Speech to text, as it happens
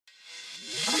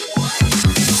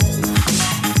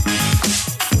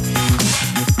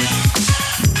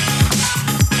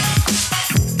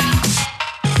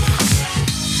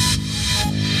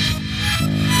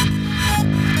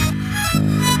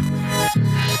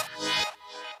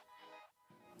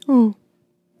Oh,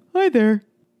 hi there.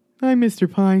 I'm Mr.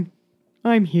 Pine.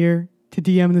 I'm here to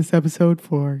DM this episode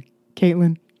for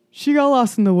Caitlin. She got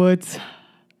lost in the woods,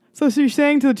 so she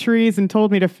sang to the trees and told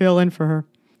me to fill in for her.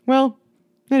 Well,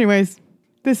 anyways,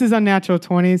 this is Unnatural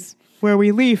 20s, where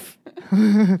we leave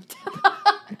the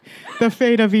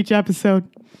fate of each episode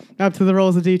up to the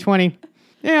rolls of D20.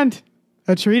 And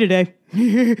a tree today.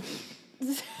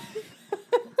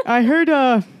 I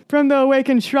heard from the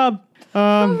Awakened Shrub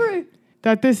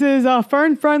that this is a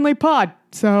fern-friendly pod.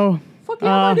 So, Fuck yeah,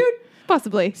 my dude.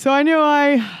 Possibly. So I knew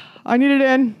I needed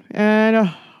in,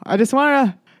 and I just wanted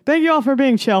to thank you all for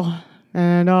being chill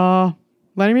and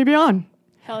letting me be on.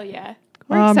 Hell yeah.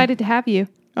 We're excited to have you.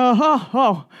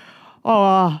 Oh,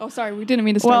 sorry, we didn't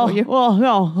mean to startle you. Well,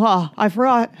 no, I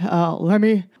forgot. Let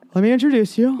me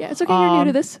introduce you. Yeah, it's okay. You're new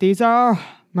to this. These are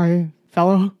my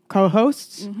fellow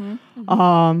co-hosts.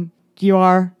 You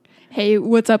are. Hey,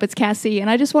 what's up? It's Cassie, and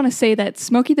I just want to say that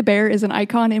Smokey the Bear is an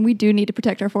icon, and we do need to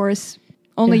protect our forests.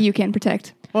 Only you can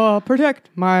protect. Protect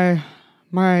my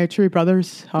tree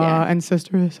brothers and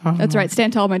sisters. That's right.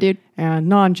 Stand tall, my dude. And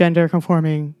non-gender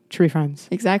conforming tree friends.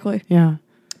 Exactly. Yeah.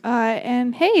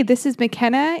 And hey, this is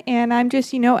McKenna, and I'm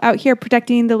just, out here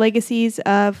protecting the legacies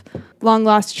of long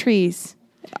lost trees.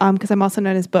 Because I'm also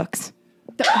known as Books.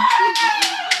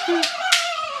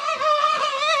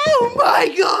 Oh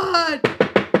my God!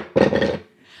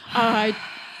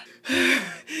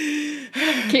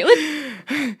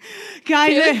 Caitlin?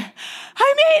 Guys, Caitlin?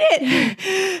 I made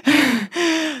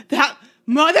it! That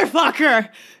motherfucker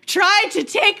tried to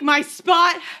take my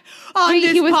spot on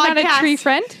this podcast. He was not a tree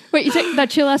friend? Wait, you take that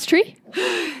chill-ass tree?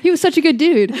 He was such a good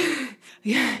dude.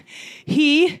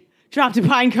 He dropped a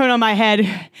pine cone on my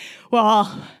head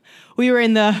while we were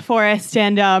in the forest,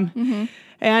 and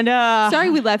Sorry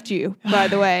we left you, by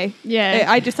the way. Yeah.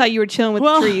 I just thought you were chilling with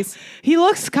the trees. He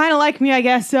looks kind of like me, I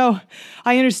guess, so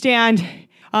I understand.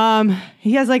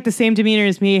 He has like the same demeanor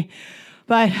as me,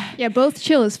 but Yeah, both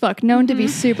chill as fuck. Known to be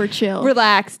super chill.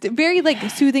 Relaxed. Very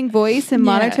soothing voice and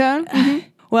monotone.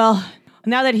 well,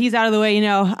 now that he's out of the way,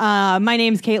 my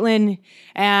name's Caitlin,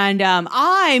 and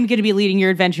I'm going to be leading your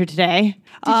adventure today.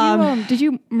 Did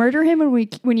you murder him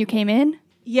when you came in?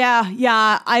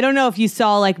 Yeah. I don't know if you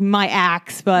saw my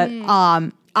axe, but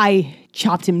I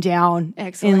chopped him down.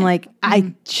 Excellent. And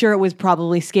I'm sure it was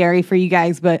probably scary for you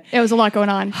guys, but There was a lot going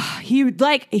on.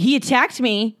 he attacked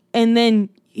me and then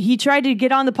he tried to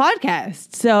get on the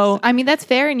podcast. So I mean, that's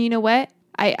fair. And you know what?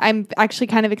 I'm actually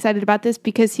kind of excited about this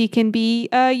because he can be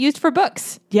used for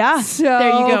books. yeah, So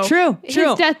There you go. True. His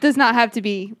death does not have to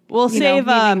be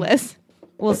meaningless.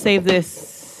 We'll save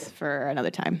this for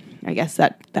another time. I guess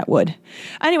that would.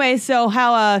 Anyway, so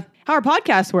how our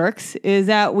podcast works is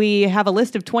that we have a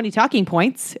list of 20 talking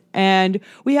points, and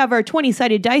we have our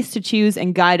 20-sided dice to choose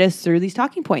and guide us through these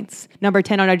talking points. Number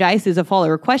 10 on our dice is a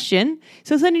follower question.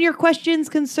 So send in your questions,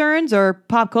 concerns, or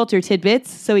pop culture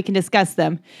tidbits so we can discuss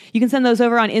them. You can send those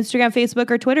over on Instagram,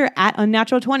 Facebook, or Twitter at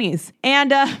Unnatural20s.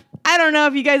 And I don't know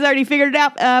if you guys already figured it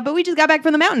out, but we just got back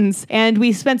from the mountains, and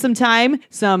we spent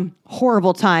some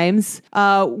horrible times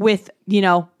with,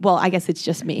 I guess it's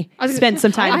just me. Spent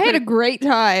some time. I had a great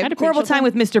time. Horrible time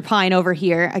with Mr. Pine over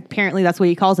here. Apparently that's what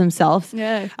he calls himself.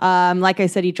 Yeah. Like I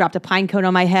said, he dropped a pine cone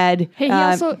on my head. Hey,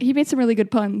 he made some really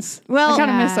good puns. Well, I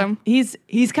kind of miss him.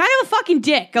 He's kind of a fucking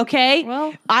dick, okay?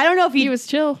 Well, I don't know if he was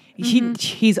chill.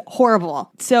 He's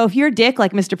horrible. So if you're a dick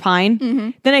like Mr.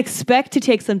 Pine, then expect to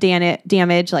take some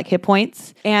damage, like hit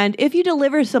points. And if you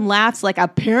deliver some laughs, like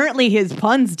apparently his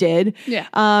puns did,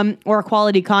 or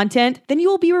quality content, then you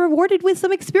will be rewarded with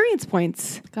some experience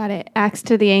points. Got it. Axe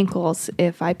to the ankles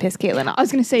if I piss Caitlin off. I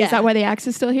was going to say, is that why the axe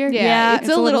is still here? Yeah, it's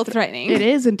a little threatening. It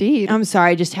is indeed. I'm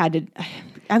sorry, I just had to.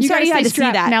 I'm sorry you had to see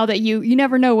that. Now that you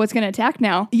never know what's going to attack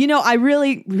now. I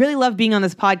really, really love being on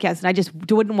this podcast, and I just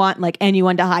wouldn't want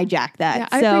anyone to hijack that. Yeah,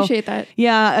 I appreciate that.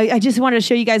 Yeah, I just wanted to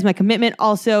show you guys my commitment.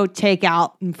 Also, take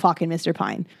out fucking Mr.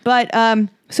 Pine. But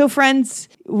so friends,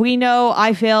 we know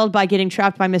I failed by getting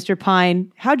trapped by Mr.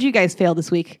 Pine. How'd you guys fail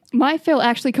this week? My fail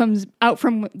actually comes out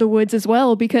from the woods as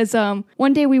well because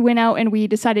one day we went out and we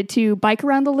decided to bike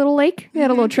around the little lake. We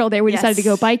had a little trail there. We decided to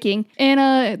go biking.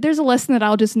 And there's a lesson that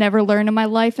I'll just never learn in my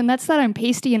life, and that's that I'm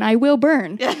pasty and I will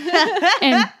burn.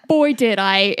 And boy, did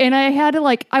I. And I had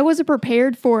to I wasn't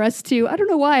prepared for us to, I don't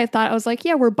know why I thought, I was like,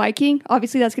 yeah, we're biking.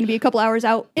 Obviously, that's going to be a couple hours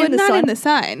out But in the not sun. in the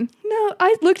sun. No,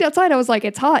 I looked outside. I was like,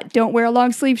 it's hot. Don't wear a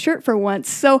long sleeve shirt for once.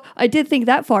 So I did think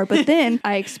that far. But then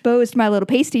I exposed my little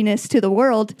pastiness to the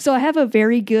world. So I have a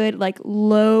very good, like,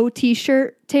 low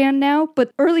t-shirt tan now.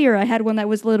 But earlier I had one that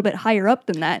was a little bit higher up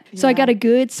than that. So I got a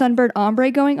good sunburned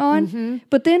ombre going on.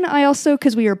 But then I also,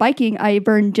 because we were biking, I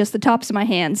burned just the tops of my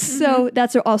hands. So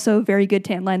that's also a very good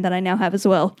tan line that I now have as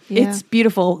well. Yeah. It's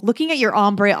beautiful. Looking at your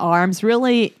ombre arms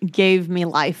really gave me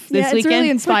life this It's weekend. really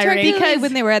inspiring. Particularly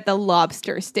when they were at the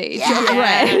lobster stage.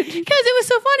 Red. Because it was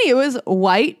so funny. It was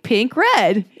white, pink,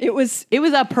 red. It was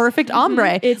a perfect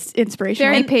ombre. It's inspirational.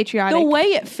 Very patriotic. The way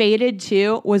it faded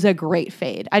too was a great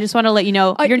fade. I just want to let you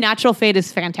know your natural fade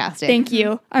is fantastic. Thank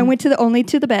you. I went to the only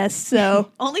to the best,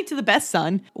 so Only to the best,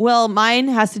 son. Well, mine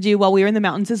has to do while we were in the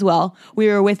mountains as well. We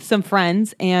were with some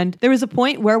friends, and there was a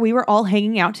point where we were all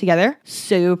hanging out together.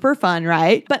 Super fun,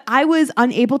 right? But I was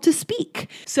unable to speak.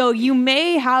 So you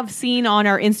may have seen on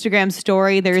our Instagram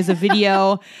story, there's a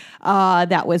video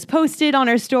that was posted on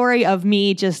our story of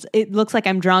me just, it looks like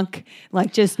I'm drunk,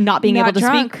 like just not being Not able to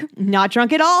drunk. speak. Not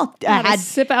drunk at all. I had a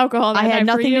sip of alcohol. I had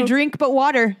nothing to drink but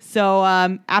water. So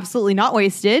absolutely not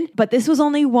wasted. But this was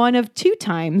only one of 2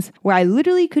 times where I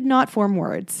literally could not form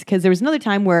words, because there was another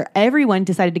time where everyone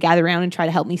decided to gather around and try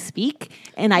to help me speak.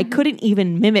 And I couldn't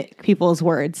even mimic people's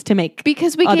words to make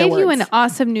Because we other gave you words. an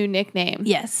awesome new nickname.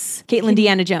 Yes. Caitlin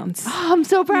Deanna Jones. Oh, I'm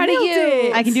so proud of Nailed you.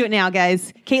 it. I can do it now,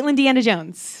 guys. Caitlin Deanna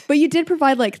Jones. But you did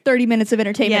provide like 30 minutes of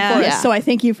entertainment Yeah. for Yeah. us, so I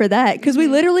thank you for that. Because we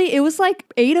literally, it was like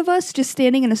 8 of us just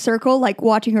standing in a circle, like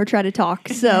watching her try to talk.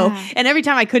 So And every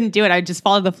time I couldn't do it, I'd just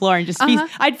fall to the floor and just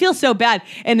I'd feel so bad.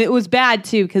 And it was bad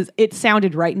too, because it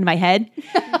sounded right in my head.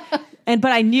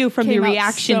 But I knew from the Came out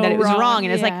reaction so that it was wrong. wrong.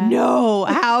 And it's like, Yeah. no,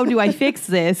 how do I fix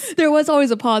this? there was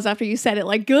always a pause after you said it,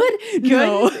 like, good?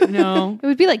 No. No. It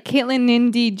would be like Caitlin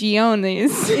Indy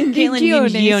Giones. Caitlin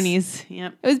Giones.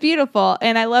 Yep. It was beautiful.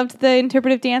 And I loved the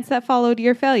interpretive dance that followed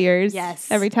your failures. Yes.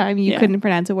 Every time you Yeah. couldn't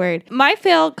pronounce a word. My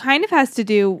fail kind of has to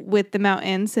do with the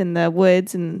mountains and the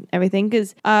woods and everything,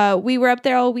 because we were up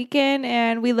there all weekend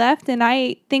and we left, and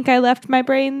I think I left my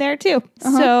brain there too.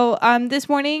 So this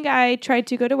morning I tried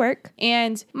to go to work,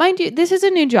 and mind you, this is a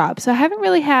new job. So I haven't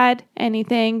really had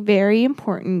anything very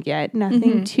important yet.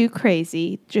 Nothing too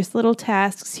crazy. Just little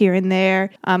tasks here and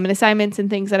there, and assignments and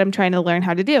things that I'm trying to learn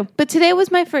how to do. But today was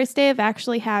my first day of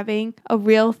actually having a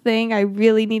real thing I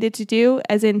really needed to do,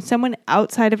 as in someone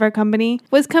outside of our company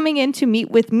was coming in to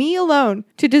meet with me alone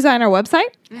to design our website.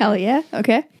 Hell yeah.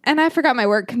 Okay. And I forgot my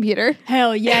work computer.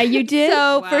 Hell yeah, you did.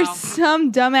 So for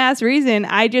some dumbass reason,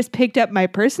 I just picked up my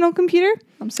personal computer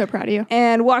I'm so proud of you.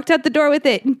 and walked out the door with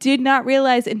it. Did not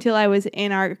realize until I was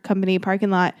in our company parking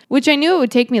lot, which I knew it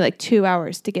would take me like 2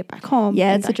 hours to get back home.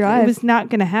 Yeah, And it's a drive. It was not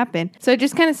going to happen. So I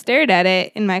just kind of stared at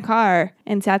it in my car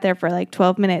and sat there for like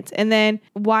 12 minutes. And then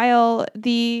while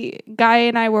the guy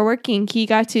and I were working, he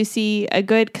got to see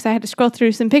because I had to scroll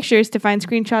through some pictures to find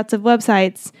screenshots of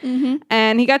websites.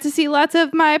 And he got to see lots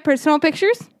of my personal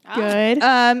pictures. Good.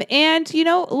 And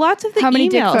lots of the How many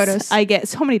dick emails photos? I get.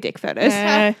 So many dick photos.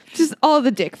 Eh. Just all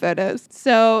the dick photos.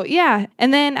 So yeah.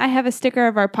 And then I have a sticker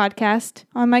of our podcast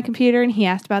on my computer, and he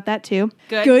asked about that too.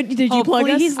 Good. Did you plug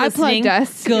Hopefully us? he's I plugged listening.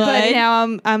 us. Good. But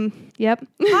now I'm yep.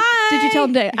 Did you tell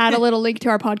them to add a little link to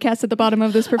our podcast at the bottom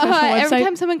of this professional website? Every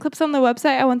time someone clicks on the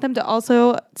website, I want them to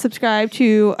also subscribe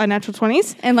to Unnatural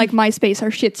 20s. And like MySpace,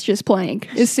 our shit's just playing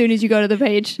as soon as you go to the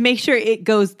page. Make sure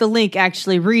the link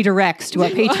actually redirects to our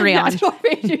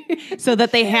Patreon so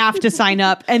that they have to sign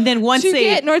up. And then once To they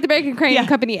get North American Crane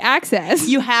Company access.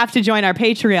 you have to join our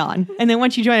Patreon. And then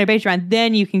once you join our Patreon,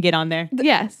 then you can get on there.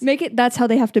 yes. Make it, that's how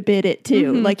they have to bid it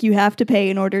too. Like you have to pay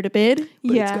in order to bid, but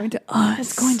it's Yeah. going to us.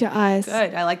 It's going to us.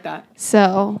 Good. I like that.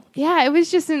 So, yeah, it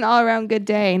was just an all around good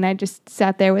day. And I just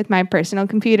sat there with my personal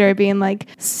computer being like,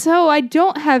 so I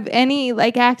don't have any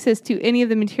access to any of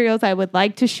the materials I would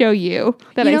like to show you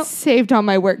that You I know- saved on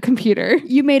my work computer.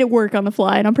 You made it work on the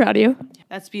fly, and I'm proud of you.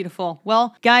 That's beautiful.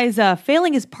 Well, guys,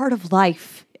 failing is part of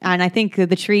life. And I think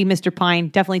the tree, Mr. Pine,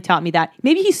 definitely taught me that.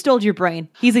 Maybe he stole your brain.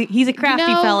 He's a crafty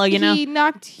fellow, you know. He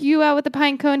knocked you out with a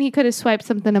pine cone. He could have swiped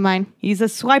something of mine. He's a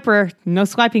swiper. No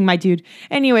swiping, my dude.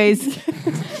 Anyways,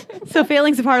 so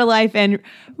failing's a part of life, and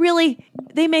really,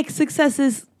 they make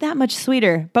successes that much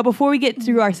sweeter. But before we get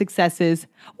through our successes,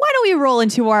 why don't we roll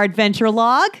into our adventure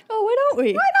log? Oh, why don't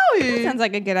we? That sounds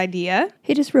like a good idea.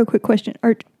 Hey, just real quick question.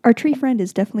 Our tree friend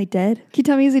is definitely dead. Can you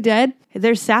tell me, is he dead?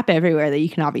 There's sap everywhere that you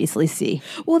can obviously see.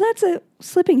 Well, that's a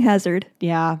slipping hazard.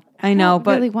 Yeah. I know,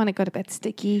 but really want to go to bed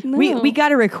sticky. we got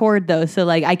to record though, so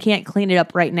like I can't clean it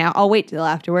up right now. I'll wait till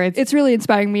afterwards. It's really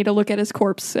inspiring me to look at his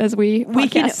corpse as we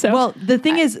podcast. So Well, the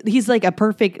thing is, he's like a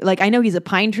perfect. Like I know he's a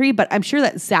pine tree, but I'm sure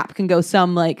that sap can go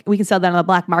some. Like we can sell that on the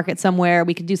black market somewhere.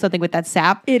 We could do something with that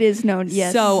sap. it is known.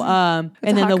 Yes. So, and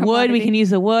a then hot the wood, we commodity. can use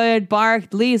the wood,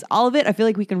 bark, leaves, all of it. I feel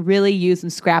like we can really use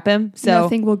and scrap him. So,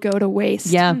 nothing will go to waste.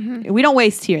 yeah, we don't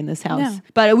waste here in this house. No.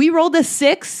 But we rolled a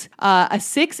 6. A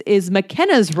 6 is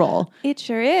McKenna's roll. It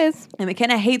sure is. And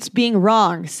McKenna hates being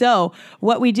wrong. So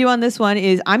what we do on this one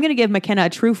is I'm going to give McKenna a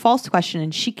true false question,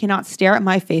 and she cannot stare at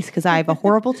my face because I have a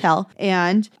horrible tell.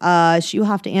 And she will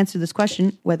have to answer this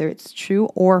question whether it's true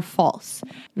or false.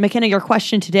 McKenna, your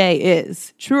question today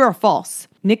is true or false?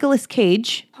 Nicolas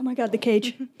Cage Oh my God, the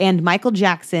cage. and Michael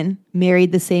Jackson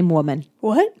married the same woman.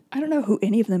 What? I don't know who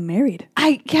any of them married.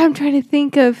 I'm trying to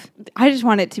think of. I just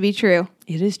want it to be true.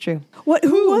 It is true. What?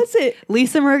 Who was it?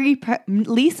 Lisa Marie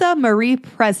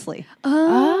Presley.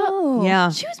 Oh. Yeah.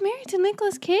 She was married to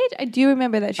Nicolas Cage. I do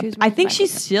remember that she was. I Married think to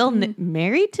she's still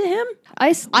married to him.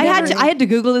 I had to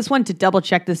Google this one to double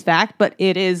check this fact, but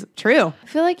it is true. I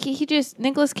feel like he just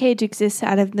Nicolas Cage exists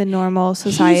out of the normal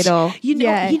societal.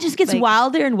 Yeah, He just gets like-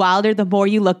 wilder and wilder the more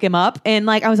you look him up. And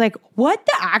like I was like, what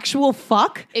the actual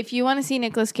fuck? If you want to see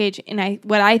Nicolas Cage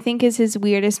what I think is his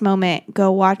weirdest moment,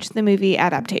 go watch the movie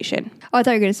Adaptation. Oh, I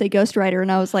thought you were going to say Ghost Rider,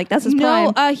 and I was like, that's his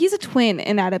No, prime. he's a twin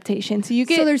in Adaptation, so you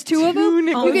get So there's two of them?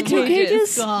 You get two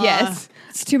cages? Yes.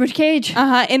 It's too much cage.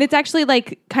 And it's actually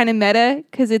like kind of meta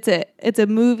because it's a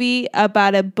movie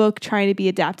about a book trying to be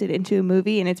adapted into a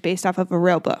movie, and it's based off of a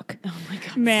real book.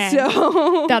 Man.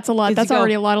 So That's a lot. Kids That's go-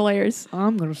 already a lot of layers.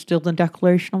 I'm going to steal the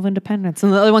Declaration of Independence.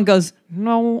 And the other one goes,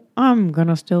 no, I'm going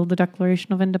to steal the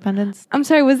Declaration of Independence. I'm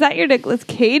sorry, was that your Nicolas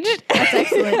Cage? That's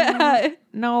excellent.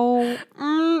 No,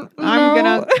 No.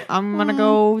 I'm gonna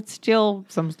go steal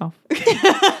some stuff.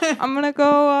 I'm gonna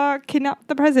go kidnap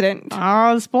the president.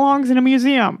 This belongs in a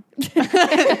museum. It's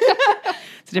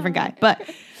a different guy. But,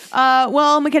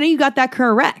 well, McKenna, you got that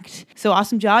correct. So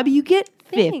awesome job. You get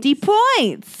 50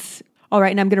 points. All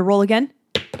right, and I'm going to roll again.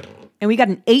 And we got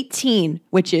an 18,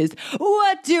 which is,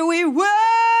 what do we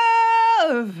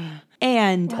love?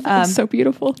 And That's so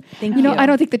beautiful. thank You know, you. I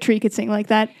don't think the tree could sing like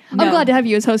that. No. I'm glad to have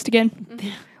you as host again.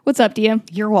 What's up, DM?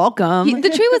 you're welcome. The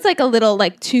tree was like a little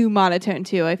like too monotone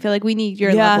too. I feel like we need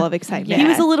your level of excitement. He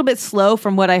was a little bit slow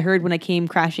from what I heard when I came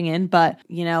crashing in, but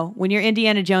you know, when you're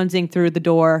Indiana Jonesing through the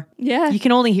door, Yeah. you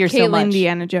can only hear so Caitlin much.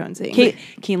 Indiana Jonesing.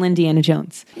 Caitlin Indiana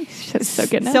Jones. That's so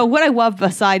good now. So what I love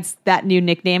besides that new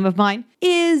nickname of mine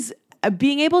is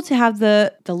being able to have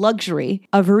the luxury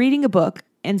of reading a book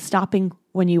and stopping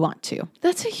when you want to.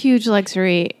 That's a huge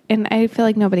luxury, and I feel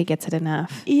like nobody gets it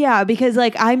enough. Yeah, because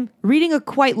like I'm reading a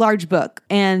quite large book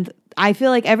and I feel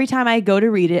like every time I go to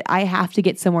read it, I have to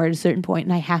get somewhere at a certain point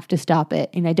and I have to stop it.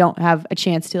 And I don't have a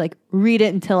chance to like read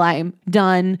it until I'm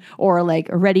done or like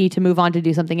ready to move on to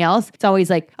do something else. It's always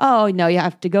like, oh no, you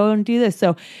have to go and do this.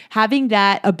 So having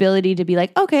that ability to be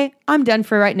like, okay, I'm done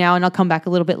for right now and I'll come back a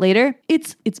little bit later.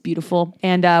 It's beautiful.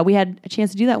 And we had a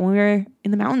chance to do that when we were in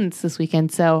the mountains this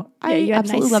weekend. So I you had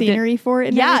absolutely nice loved scenery it. for it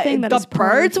and Yeah, everything. That the is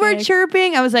birds were perfect.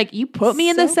 chirping. I was like, you put me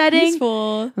in the So setting.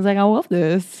 peaceful. I was like, I love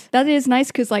this. That is nice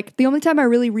because, like, the only time I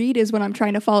really read is when I'm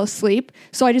trying to fall asleep.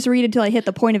 So I just read until I hit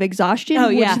the point of exhaustion, Oh,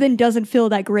 which yeah. then doesn't feel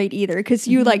that great either. Because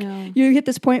you you hit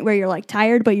this point where you're like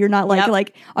tired, but you're not like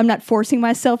Yep. I'm not forcing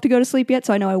myself to go to sleep yet,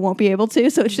 so I know I won't be able to.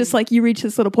 So it's just like you reach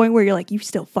this little point where you're like, you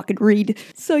still fucking read.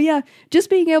 So yeah, just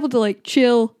being able to like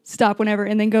chill, stop whenever,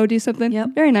 and then go do something. Yep.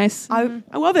 Very nice.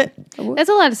 I love it. That's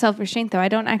a lot of self-restraint, though. I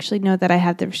don't actually know that I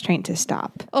have the restraint to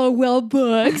stop. Oh well,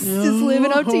 books just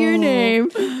living up to your name.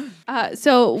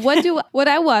 So what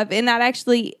I love, and that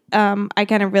actually, I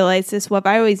kind of realized this.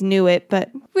 I always knew it,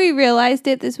 but we realized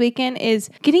it this weekend. Is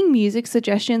getting music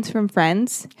suggestions from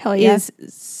friends. Hell yeah. Is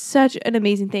such an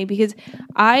amazing thing because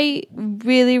I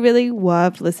really, really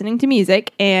love listening to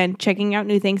music and checking out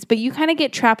new things. But you kind of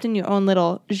get trapped in your own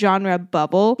little genre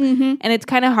bubble, and it's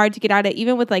kind of hard to get out of.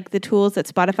 Even with like the tools that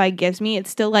Spotify gives me, it's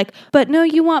still like, but no,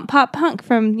 you want pop punk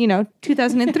from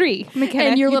 2003, McKenna,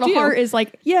 And your you little do. heart is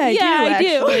like, yeah, I do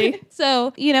actually.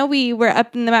 So, we were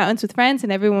up in the mountains with friends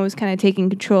and everyone was kind of taking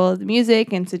control of the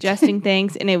music and suggesting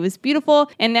things and it was beautiful.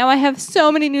 And now I have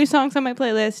so many new songs on my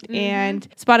playlist and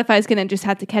Spotify's going to just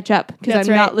have to catch up because That's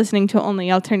I'm not right. listening to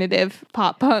only alternative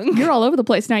pop punk. You're all over the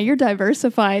place now. You're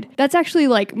diversified. That's actually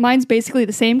like mine's basically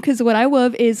the same because what I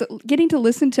love is getting to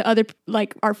listen to other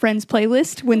like our friends'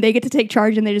 playlist when they get to take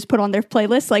charge and they just put on their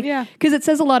playlist. Like, Yeah. because it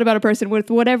says a lot about a person with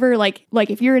whatever like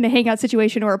if you're in a hangout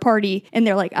situation or a party and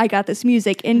they're like, I got this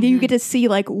music, and and you get to see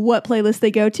like what playlist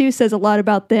they go to says a lot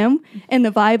about them and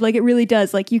the vibe. Like it really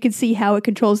does. Like you can see how it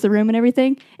controls the room and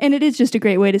everything. And it is just a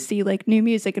great way to see like new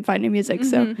music and find new music.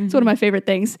 So it's one of my favorite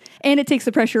things. And it takes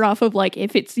the pressure off of like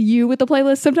if it's you with the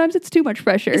playlist, sometimes it's too much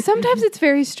pressure. Sometimes it's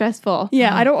very stressful.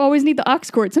 Yeah, I don't always need the aux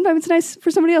cord. Sometimes it's nice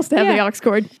for somebody else to have the aux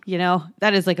cord. You know,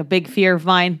 that is like a big fear of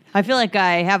mine. I feel like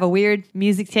I have a weird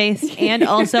music taste, and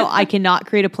also I cannot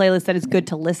create a playlist that is good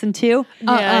to listen to.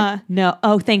 No.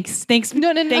 Oh, thanks.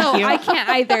 No, Thank you. I can't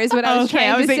either is what I was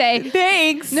trying to say.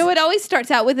 Thanks. No, it always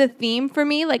starts out with a theme for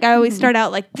me. Like I always start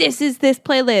out like, this is this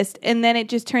playlist. And then it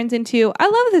just turns into, I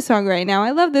love this song right now.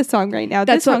 I love this song right now.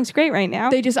 This song's great right now.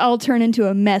 They just all turn into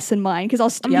a mess in mine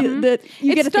because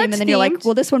you get a theme and then you're like, themed.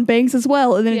 well, this one bangs as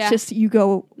well. And then Yeah. it's just, you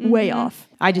go way off.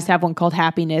 I just have one called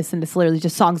Happiness, and it's literally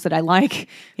just songs that I like.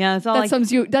 Yeah, that's all.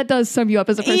 That does sum you up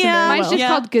as a person. Yeah, very Mine's well. just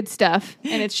called Good Stuff.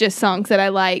 And it's just songs that I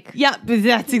like. Yeah, but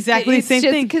that's exactly It's the same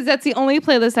just thing. because that's the only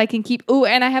playlist I can keep. Oh,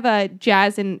 and I have a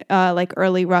jazz and like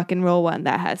early rock and roll one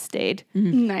that has stayed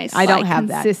Nice. I don't have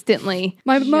that. consistently.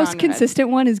 My most genre. consistent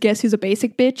one is Guess Who's a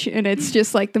Basic Bitch, and it's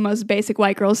just like the most basic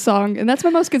white girl song, and that's my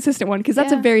most consistent one because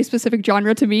that's a Yeah. very specific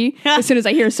genre to me. As soon as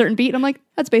I hear a certain beat, I'm like,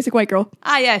 that's basic white girl.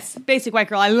 Ah, yes, Basic White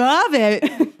Girl. I love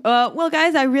it. Well,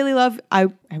 guys, I really love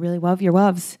your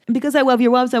woves, and because I love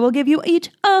your woves, I will give you each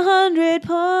 100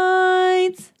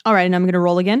 points. All right, and I'm gonna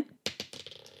roll again.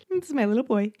 This is my little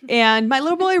boy, and my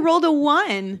little boy rolled a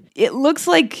 1. It looks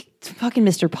like fucking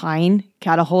Mr. Pine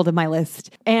got a hold of my list,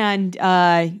 and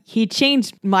he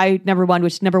changed my number 1,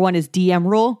 which number 1 is DM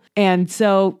rule, and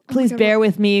so please God, bear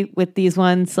with me with these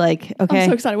ones. Like, okay, I'm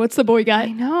so excited. What's the boy got?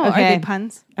 I know. Okay. Are they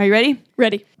puns? Are you ready?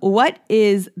 Ready. What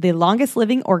is the longest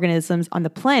living organisms on the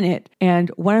planet and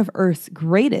one of Earth's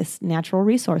greatest natural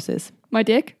resources? My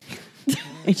dick.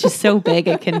 It's just so big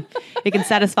it can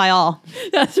satisfy all.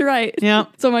 That's right. Yeah.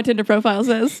 So my Tinder profile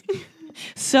says.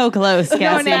 So close,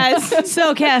 Cassie. Known as.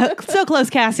 so close,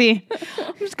 Cassie.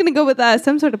 I'm just going to go with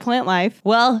some sort of plant life.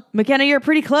 Well, McKenna, you're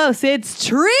pretty close. It's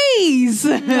trees.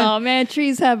 Oh man,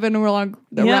 trees have been around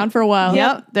for a while.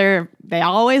 Yep, they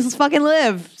always fucking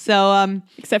live. So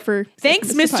Except for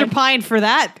thanks, Mr. Pine, for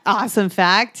that awesome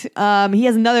fact. He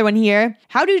has another one here.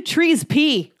 How do trees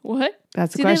pee? What?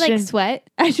 That's a Do question. they like sweat?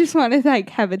 I just want to like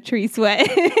have a tree sweat.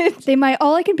 They might.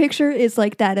 All I can picture is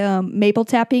like that maple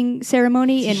tapping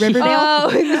ceremony in Riverdale,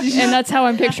 and that's how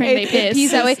I'm picturing they piss.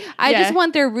 Pees that way. I Yeah. just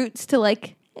want their roots to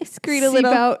like excrete a Seep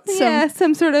little. out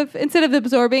some sort of, instead of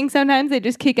absorbing, sometimes they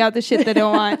just kick out the shit they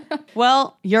don't want.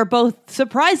 Well, you're both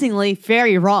surprisingly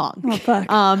very wrong. Oh,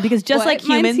 fuck. Because just like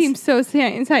Mine humans, seems so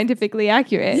scientifically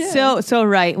accurate. so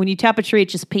right. When you tap a tree, it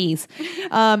just pees.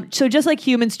 So just like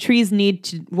humans, trees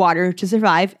need water to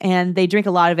survive, and they drink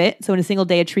a lot of it. So in a single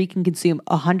day, a tree can consume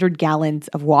 100 gallons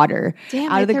of water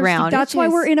Damn, out I of the thirsty ground. That's why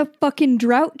we're in a fucking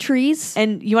drought. Trees.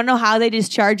 And you want to know how they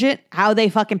discharge it? How they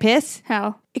fucking piss?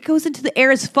 How? It goes into the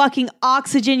air as fucking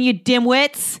oxygen, you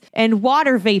dimwits, and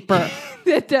water vapor.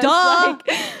 That does, Duh.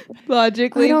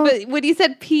 logically. I don't- But when you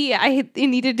said pee, it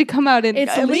needed to come out in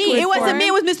It's a Me, liquid it wasn't form. me.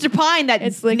 It was Mr. Pine, that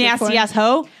It's liquid nasty form. ass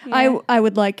hoe.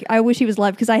 I wish he was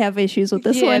live because I have issues with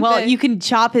this Yeah, one. Well, you can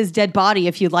chop his dead body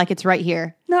if you'd like. It's right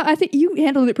here. No, I think you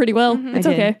handled it pretty well. It's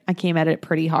I did. okay. I came at it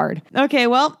pretty hard. Okay,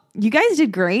 well, you guys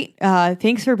did great.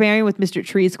 Thanks for bearing with Mr.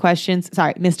 Tree's questions.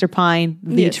 Sorry, Mr. Pine,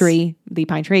 the Yes. tree, the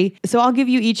pine tree. So I'll give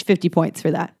you each 50 points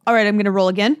for that. All right, I'm going to roll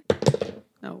again.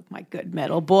 Oh, my good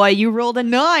metal boy. You rolled a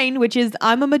 9, which is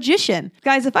I'm a magician.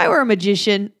 Guys, if I were a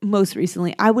magician, most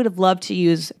recently, I would have loved to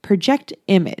use Project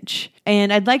Image.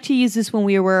 And I'd like to use this when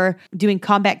we were doing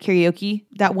combat karaoke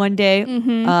that one day.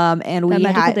 And we That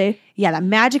magical had day. Yeah, that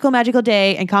magical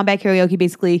day. And combat karaoke,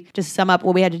 basically, just to sum up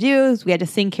what we had to do is we had to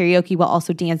sing karaoke while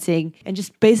also dancing and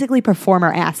just basically perform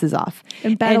our asses off.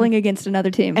 And battling against another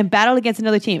team. And battle against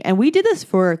another team. And we did this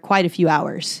for quite a few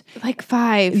hours. like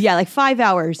 5. Yeah, like 5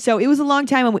 hours. So it was a long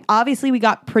time. And we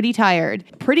got pretty tired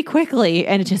pretty quickly.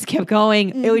 And it just kept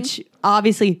going, which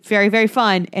obviously very, very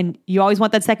fun. And you always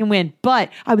want that second win. But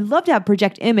I would love to have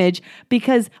Project Image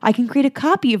because I can create a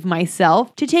copy of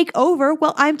myself to take over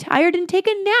while I'm tired and take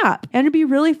a nap. And it'd be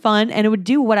really fun and it would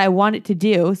do what I want it to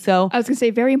do. So I was going to say,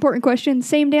 very important question.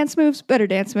 Same dance moves, better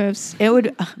dance moves. it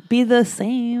would be the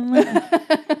same,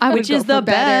 I would which go is for the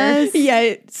better. best.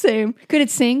 Yeah, same. Could it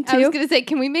sing too? I was going to say,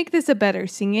 can we make this a better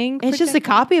singing? It's just a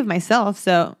copy of myself.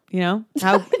 So You know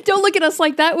how? Don't look at us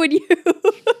like that, would you?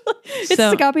 It's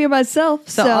So- a copy of myself.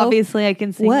 So obviously, I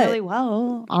can sing What? really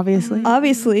well. Obviously,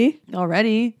 obviously.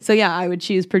 already. So yeah, I would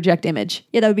choose project image.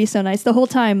 Yeah, that would be so nice. The whole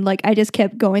time, like, I just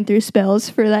kept going through spells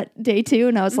for that day too,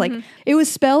 and I was like, it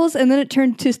was spells, and then it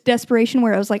turned to desperation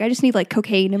where I was like, I just need like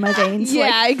cocaine in my veins.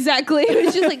 Yeah, exactly. It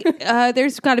was just like,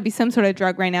 there's got to be some sort of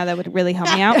drug right now that would really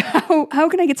help me out. Like, how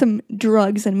can I get some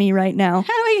drugs in me right now? How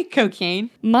do I get cocaine?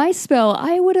 My spell,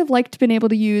 I would have liked to been able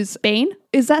to use Bane.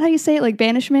 Is that how you say it? Like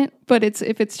banishment, but if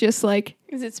it's just like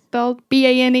Is it spelled?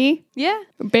 Bane, Yeah.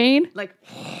 Bane. Like,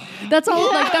 That's all.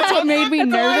 Like that's what made me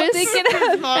nervous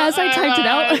as I typed it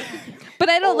out. But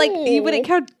I don't like, you wouldn't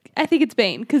count. I think it's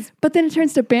Bane because But then it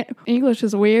turns to English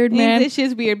is weird, man. English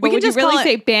is weird. But can would you just call really it-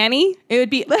 say Banny? it would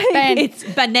be Ben. It's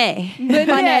Banet.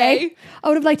 Banet. I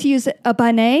would have liked to use a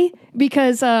Banet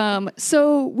because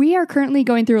so we are currently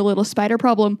going through a little spider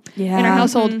problem in our Yeah.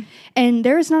 household. And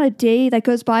there is not a day that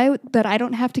goes by that I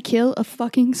don't have to kill a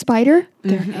fucking spider.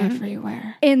 They're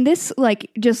everywhere. And this, like,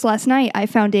 just last night, I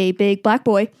found a big black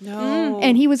boy. No.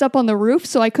 And he was up on the roof,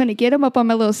 so I couldn't get him up on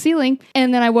my little ceiling.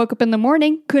 And then I woke up in the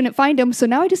morning, couldn't find him. So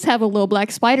now I just have a little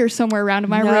black spider somewhere around in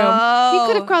my room. He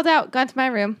could have crawled out, gone to my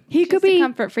room. He could Just a be-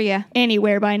 comfort for you.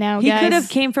 Anywhere by now, He guys. could have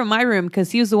came from my room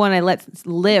because he was the one I let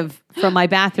live from my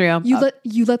bathroom.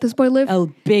 You let this boy live? a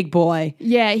big boy.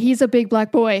 Yeah, he's a big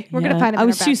black boy. We're gonna find him I in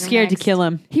was our too bathroom scared next. to kill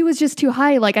him. He was just too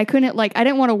high. Like I couldn't. Like I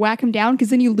didn't want to whack him down because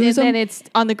then you lose And him. then it's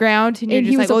on the ground, and you're And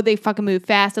he just was like, a- oh, they fucking move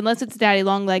fast. Unless it's daddy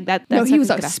long leg. That no, he was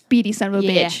a gonna- speedy son of a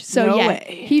Yeah, bitch. So no yeah,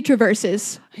 way. he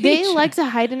traverses. They like to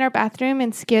hide in our bathroom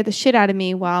and scare the shit out of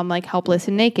me while I'm like helpless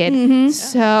and naked.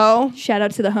 So Shout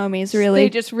out to the homies, they really.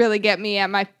 just really get me at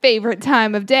my favorite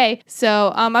time of day.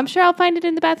 So I'm sure I'll find it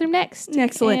in the bathroom next.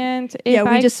 Excellent. And if Yeah, we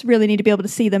I just really need to be able to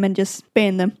see them and just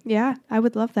ban them. Yeah, I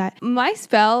would love that. My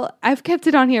spell, I've kept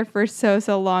it on here for so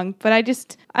long, but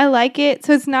I like it.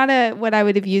 So it's not what I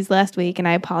would have used last week, and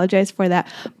I apologize for that.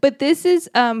 But this is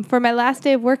for my last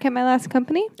day of work at my last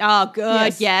company. Oh,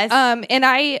 good. Yes. And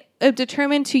I have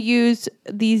determined to use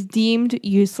these deemed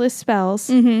useless spells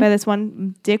by this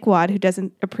one dickwad who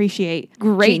doesn't appreciate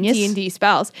great Genius. D&D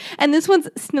spells. And this one's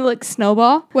Snillix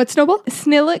Snowball. What snowball?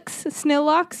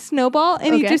 Snillox Snowball,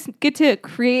 and you Okay. just get to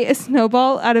create a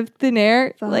snowball out of thin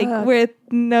air, like Fuck. with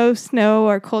no snow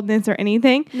or coldness or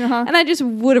anything. Uh-huh. And I just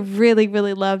would have really,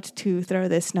 really loved to throw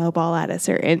this snowball at a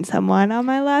certain someone on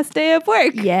my last day of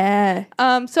work. Yeah.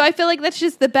 So I feel like that's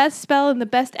just the best spell and the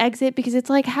best exit because it's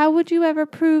like, how would you ever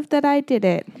prove that I did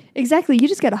it? Exactly. You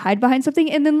just got to hide behind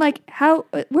something, and then like, where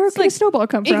could a like- snowball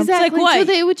come from? Exactly. what? So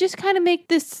they would just kind of make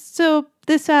this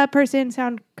person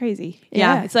sound crazy.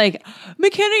 yeah. yeah. It's like,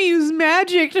 McKenna used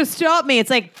magic to stop me. It's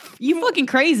like, you fucking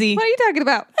crazy. What are you talking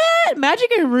about?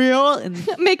 Magic is real. And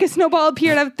Make a snowball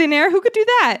appear out of thin air? Who could do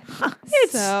that?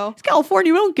 it's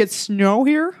California. We don't get snow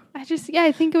here.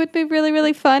 I think it would be really,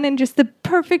 really fun and just the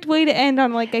perfect way to end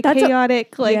on like a That's a-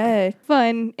 chaotic, Yeah.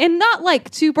 fun and not like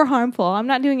super harmful. I'm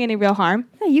not doing any real harm.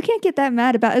 Yeah, you can't get that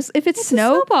mad about it. If it's a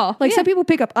snow. snowball. Like Yeah. some people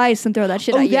pick up ice and throw that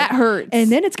shit Oh, at you. that hurts.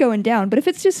 And then it's going down. But if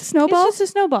it's just a snowball, It's just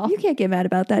a snowball. you can't get mad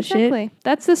about that Exactly.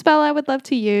 That's the spell I would love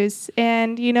to use.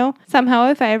 And somehow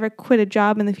if I ever quit a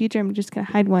job in the future, I'm just gonna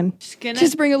hide one. shit.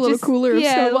 Just bring a little cooler of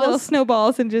little snowballs.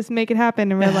 snowballs and just make it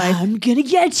happen in real life. I'm gonna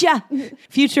get ya.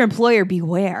 Future employer,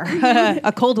 beware.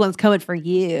 A cold one's coming for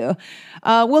you.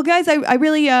 Well, guys, I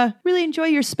really enjoy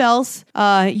your spells.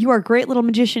 You are great little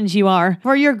magicians. You are.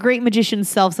 For your great magician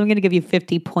selves, I'm gonna give you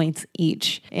 50 points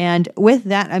each. And with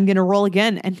that, I'm gonna roll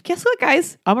again. And guess what,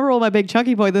 guys? I'm gonna roll my big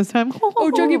chunky boy this time.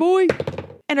 Oh, chunky boy.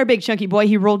 And our big chunky boy,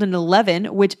 he rolled an 11,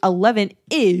 which 11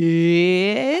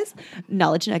 is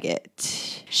knowledge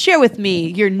nugget. Share with me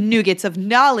your nuggets of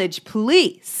knowledge,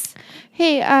 please.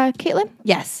 Hey, Caitlin,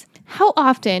 Yes. how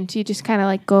often do you just kind of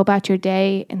like go about your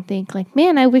day and think like,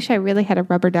 man, I wish I really had a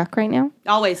rubber duck right now?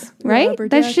 Always. Right? Rubber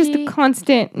That's just ducky. a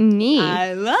constant need.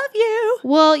 I love you.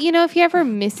 Well, if you're ever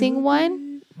missing one,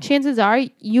 chances are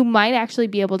you might actually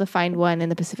be able to find one in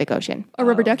the Pacific Ocean. A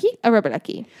rubber ducky? A rubber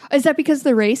ducky. Is that because of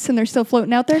the race and they're still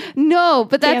floating out there? No,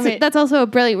 but Damn it. that's also a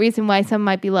brilliant reason why some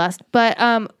might be lost. But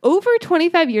over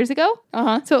 25 years ago,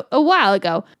 so a while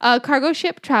ago, a cargo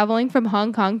ship traveling from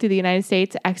Hong Kong to the United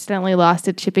States accidentally lost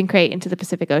its shipping crate into the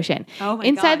Pacific Ocean. Oh my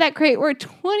Inside God. that crate were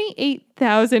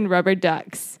 28,000 rubber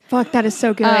ducks. Fuck, that is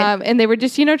so good. And they were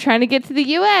just, trying to get to the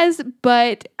U.S.,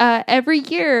 but every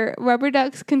year, rubber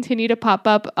ducks continue to pop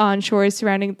up on shores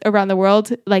surrounding around the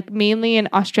world, like mainly in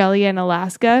Australia and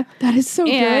Alaska. that is so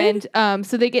good. And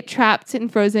so they get trapped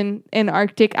and frozen in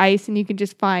Arctic ice, and you can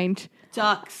just find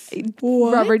Ducks.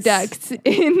 rubber ducks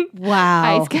in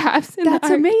Wow. ice caps. In That's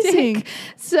the Arctic. amazing.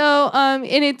 So, and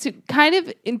it's kind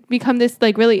of become this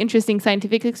like really interesting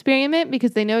scientific experiment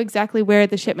because they know exactly where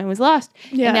the shipment was lost,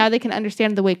 Yeah. and now they can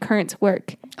understand the way currents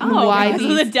work and Oh, why because of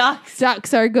these the ducks.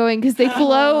 ducks are going because they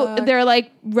float. They're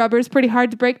like rubber's pretty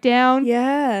hard to break down.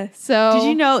 Yeah. So Did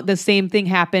you know the same thing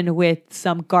happened with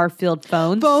some Garfield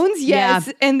phones? phones? Yes,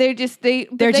 Yeah. and they're just They're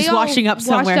just all washing up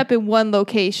somewhere. washed up in one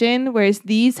location, whereas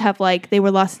these have like they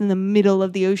were lost in the middle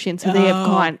of the ocean, so they have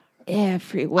gone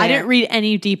everywhere. I didn't read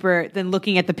any deeper than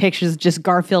looking at the pictures, just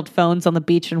Garfield phones on the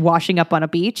beach and washing up on a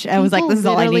beach. I was like, this is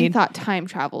all I literally need. thought time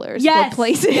travelers Yes, were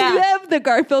placing yeah. them, the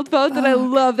Garfield phones, and I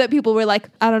love that people were like,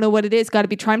 I don't know what it is, got to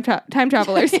be time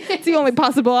travelers. It's the only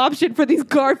possible option for these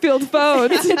Garfield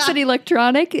phones. It's an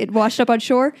electronic. It washed up on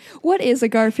shore. What is a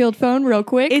Garfield phone, real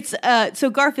quick? It's so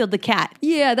Garfield the cat.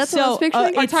 yeah, that's what I was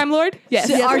picturing. Our Time Lord? Yes.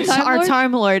 So Yes, our, our Time our Lord?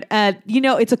 Time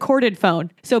Lord. It's a corded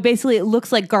phone. So basically, it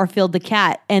looks like Garfield the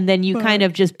cat, and then you kind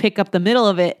of just pick up the middle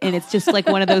of it, and it's just like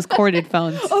one of those corded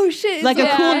phones. Oh shit! Like a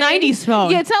it's cool 90s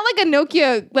phone. Yeah, it's not like a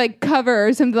Nokia like cover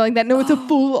or something like that. No, it's a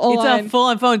full on. It's a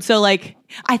full-on phone. So like,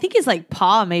 I think it's like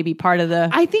paw maybe part of the.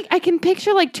 I think I can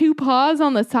picture like two paws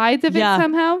on the sides of Yeah. it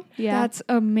somehow. Yeah. That's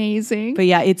amazing. But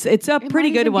yeah, it's a pretty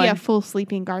might good even one. Be a full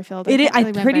sleeping Garfield. It is, can't really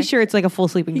I'm pretty remember. sure it's like a full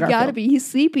sleeping He Garfield. gotta be. He's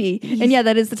sleepy. And yeah,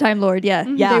 that is the Time Lord. Yeah.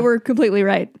 Yeah. They were completely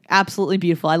right. Absolutely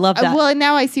beautiful. I love that. Well, and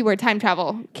now I see where time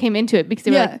travel came into it because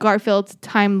they were Yeah. like Garfield's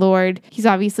Time Lord. He's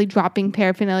obviously dropping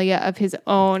paraphernalia of his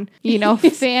own,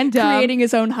 fandom. Creating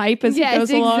his own hype as he Yes,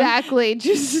 goes along. exactly.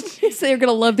 Just So you're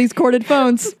gonna love these corded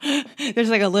phones. There's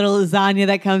like a little lasagna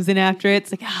that comes in after it.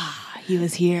 It's like, he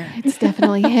was here. it's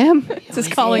definitely him. It's his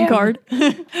calling card.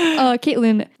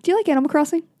 Caitlin, do you like Animal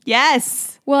Crossing?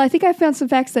 Yes. Well, I think I found some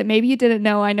facts that maybe you didn't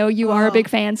know. I know you are a big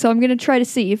fan, so I'm going to try to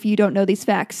see if you don't know these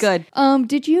facts. Good.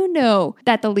 Did you know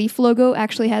that the Leaf logo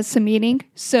actually has some meaning?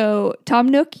 So Tom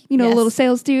Nook, the Yes. little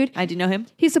sales dude, I do know him.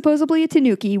 he's supposedly a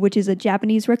tanuki, which is a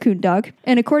Japanese raccoon dog.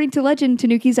 And according to legend,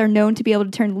 tanukis are known to be able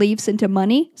to turn leaves into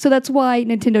money. So that's why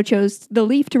Nintendo chose the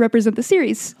leaf to represent the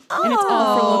series. And it's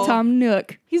all for little Tom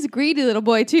Nook. He's a greedy little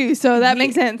boy too, so that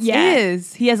makes sense. He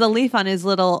is. He has a leaf on his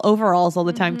little overalls all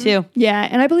the time too. Yeah,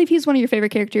 and I believe he's one of your favorite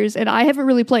characters. And I haven't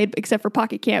really played except for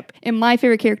Pocket Camp. And my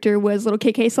favorite character was little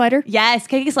KK Slider. Yes,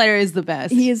 Cake Slider is the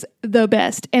best. He is the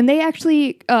best, and they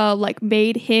actually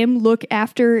made him look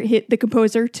after the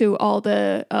composer to all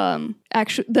the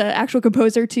actual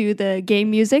composer to the game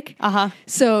music.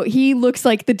 So he looks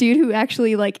like the dude who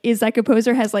actually is that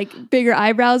composer, has bigger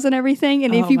eyebrows and everything.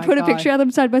 And if Oh you my put a God. picture of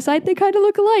them side by side, they kind of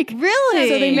look alike. Really?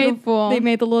 So Beautiful. they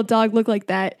made the little dog look like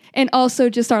that. And also,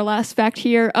 just our last fact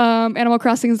here: Animal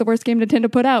Crossing is the worst game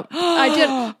Nintendo put out.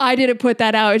 I didn't put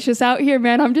that out. It's just out here,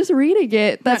 man. I'm just reading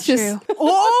it. That's Not just true.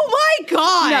 Oh my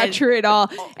God. Not true at all.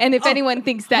 And if anyone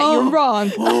thinks that, you're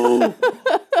wrong.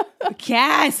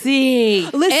 Cassie.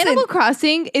 listen. Animal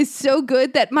Crossing is so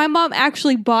good that my mom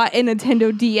actually bought a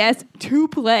Nintendo DS to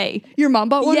play. Your mom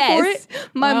bought one for it.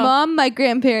 My Wow. mom, my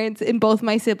grandparents, and both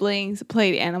my siblings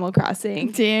played Animal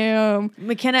Crossing. Damn.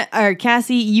 McKenna or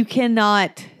Cassie, you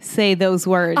cannot say those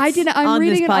words. I didn't. I'm on this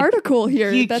reading an article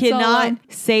here. You That's all cannot I'm-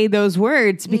 say those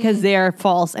words because they are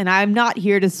false, and I'm not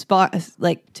here to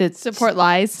Support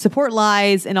lies. support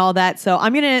lies and all that. So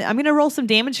I'm gonna roll some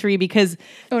damage for you because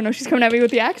Oh no, she's coming at me with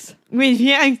the axe. I mean,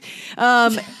 yeah.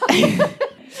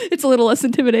 It's a little less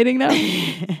intimidating now.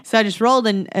 So I just rolled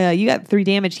and you got 3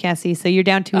 damage, Cassie. So you're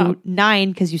down to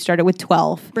 9 because you started with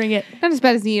 12. Bring it. Not as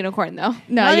bad as the unicorn, though.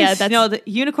 No, The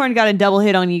unicorn got a double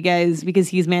hit on you guys because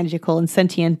he's magical and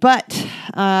sentient. But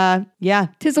yeah,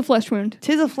 Tis a flesh wound.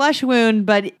 tis a flesh wound.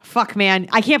 But fuck, man,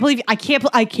 I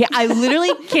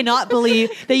literally cannot believe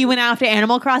that you went after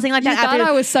Animal Crossing like You that. thought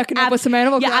I was sucking up with some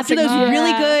Animal After Crossing, those huh?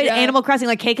 really good Yeah. Animal Crossing,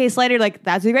 like KK Slider, like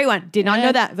that's a great one. Did not Yeah.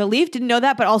 know that. The Leaf didn't know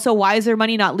that, but also why is their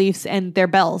money not Leafs and their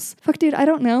bells? Fuck, dude, I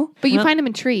don't know. But you Well- find them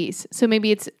in trees, so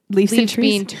maybe it's Leaves in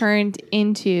trees? being turned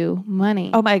into money.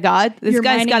 Oh my God, this You're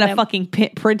guy's mining got a them. fucking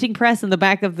printing press in the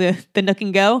back of the Nook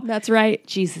and Go. That's right.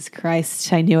 Jesus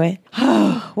Christ, I knew it.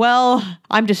 Well,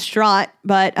 I'm distraught,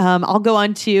 but I'll go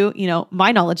on to,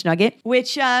 my knowledge nugget,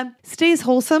 which stays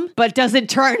wholesome, but doesn't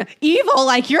turn evil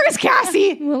like yours,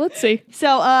 Cassie. Well, let's see.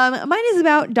 So mine is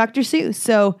about Dr. Seuss.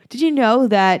 So did you know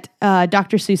that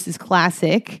Dr. Seuss's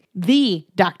classic the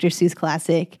Dr. Seuss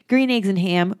classic, Green Eggs and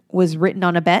Ham, was written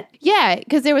on a bet. Yeah,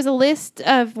 because there was a list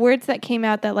of words that came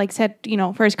out that like said,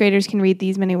 first graders can read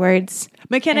these many words.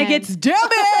 McKenna And- gets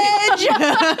damage!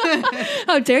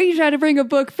 How dare you try to bring a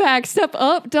book fact? Step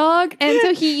up, dog. And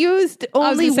so he used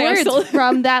only gonna say, I'm words still-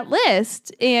 from that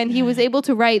list, and he was able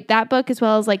to write that book as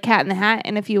well as like Cat in the Hat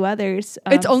and a few others.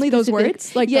 It's only those specific-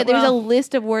 words? Like yeah, the- there's well- a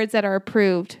list of words that are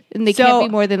approved, and they So- can't be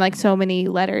more than like so many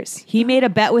letters. He made a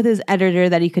bet with his editor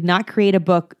that he could not create a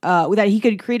book, that he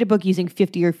could create a book using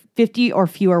 50 or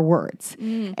fewer words.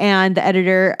 And the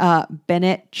editor,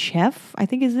 Bennett Cheff, I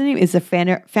think is the name, is the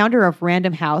founder of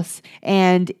Random House.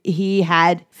 And he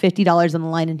had $50 on the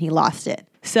line and he lost it.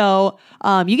 So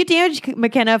you get damaged,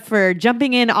 McKenna, for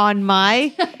jumping in on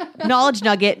my knowledge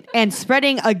nugget and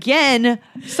spreading again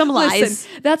some lies.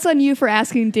 Listen, that's on you for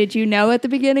asking, did you know at the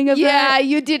beginning of that?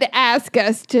 you did ask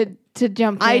us to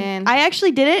jump in. I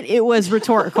actually did it. It was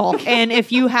rhetorical. And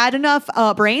if you had enough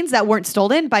brains that weren't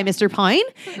stolen by Mr. Pine,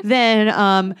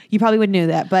 then you probably would know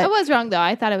that. I But was wrong though.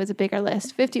 I thought it was a bigger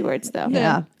list, 50 words though.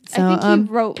 yeah. So, I think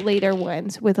he wrote later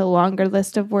ones with a longer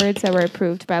list of words that were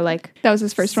approved by like. That was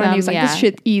his first one. He was like, Yeah. this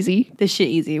shit easy. this shit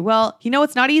easy. Well, you know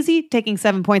what's not easy? Taking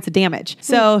 7 points of damage.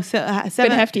 So, Bit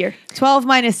seven, heftier. 12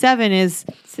 minus 7 is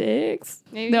 6.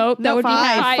 Maybe. Nope, that would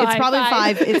five. be It's probably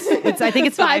five. It's I think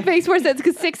it's Five 5. makes more sense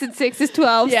because 6 and 6 is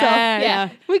 12. Yeah, so, yeah.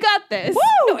 we got this.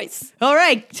 Nice. All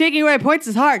right, taking away points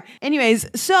is hard. Anyways,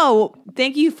 so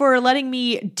thank you for letting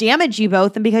me damage you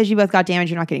both, and because you both got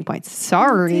damaged, you're not getting points.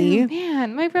 Sorry.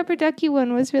 Man, my rubber ducky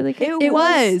one was really good. It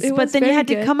was, it but was then you very had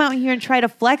to good. come out here and try to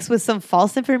flex with some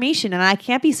false information, and I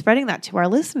can't be spreading that to our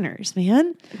listeners,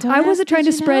 man. Don't I ask wasn't trying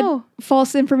what to you spread know.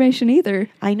 false information either.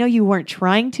 I know you weren't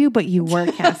trying to, but you were,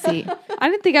 Cassie. I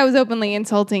didn't think I was openly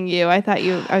insulting you. I thought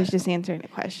I was just answering a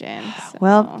question. so.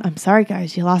 Well, I'm sorry,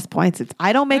 guys. You lost points.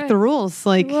 I don't make the rules.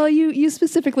 Like, Well, you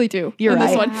specifically do. you're in right.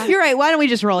 This one. You're right. Why don't we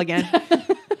just roll again?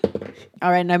 All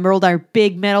right, and I rolled our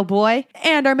big metal boy.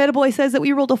 And our metal boy says that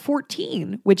we rolled a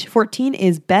 14, which 14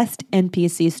 is best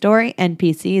NPC story.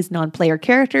 NPC is non-player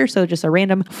character, so just a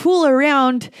random fool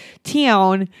around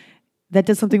town that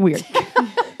does something weird.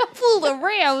 Fool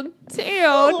around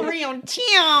town. around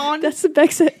town. That's the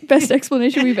best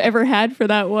explanation we've ever had for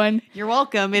that one. You're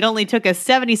welcome. It only took us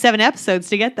 77 episodes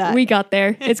to get that. We got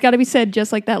there. It's got to be said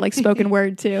just like that, like spoken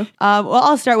word too. Well,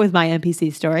 I'll start with my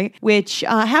NPC story, which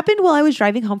happened while I was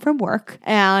driving home from work.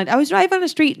 And I was driving on a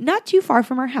street not too far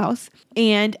from our house.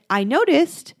 And I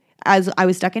noticed as I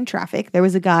was stuck in traffic, there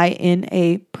was a guy in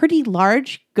a pretty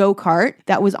large go-kart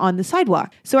that was on the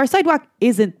sidewalk. So our sidewalk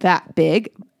isn't that big.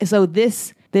 So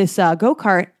this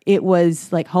go-kart, it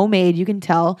was like homemade, you can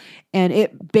tell, and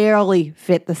it barely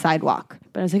fit the sidewalk.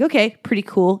 But I was like, okay, pretty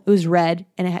cool. It was red,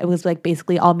 and it was like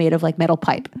basically all made of like metal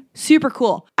pipe. Super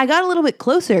cool. I got a little bit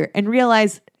closer and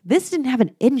realized this didn't have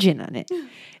an engine on it.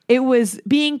 It was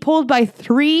being pulled by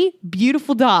 3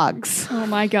 beautiful dogs. Oh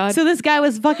my God. So this guy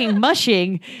was fucking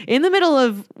mushing in the middle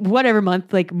of whatever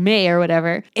month, like May or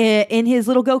whatever, in his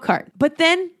little go-kart. But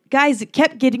then, guys, it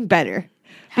kept getting better.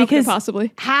 How could it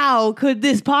possibly? How could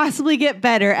this possibly get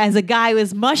better as a guy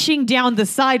was mushing down the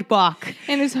sidewalk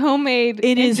In his homemade.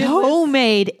 in his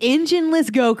homemade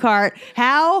engineless go-kart?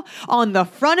 How? On the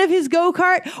front of his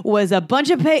go-kart was a bunch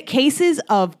of cases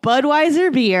of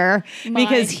Budweiser beer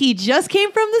because he just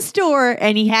came from the store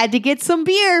and he had to get some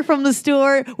beer from the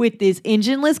store with this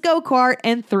engineless go-kart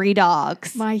and 3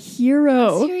 dogs. My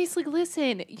hero. Seriously,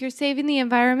 listen. You're saving the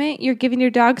environment. You're giving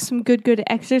your dog some good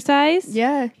exercise.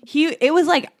 Yeah. It was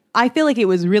like, I feel like it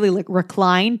was really like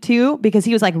reclined too, because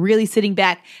he was like really sitting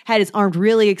back, had his arms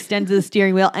really extended to the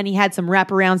steering wheel, and he had some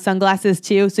wraparound sunglasses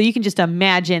too. So you can just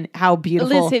imagine how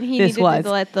beautiful Listen, he this needed was.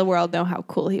 to let the world know how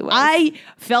cool he was. I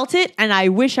felt it, and I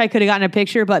wish I could have gotten a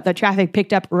picture, but the traffic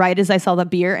picked up right as I saw the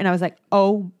beer, and I was like,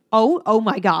 oh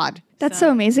my God. That's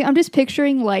so amazing. I'm just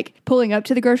picturing like pulling up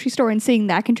to the grocery store and seeing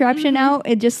that contraption out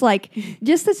and just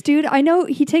this dude, I know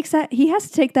he has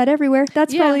to take that everywhere.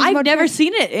 That's probably I've much never more-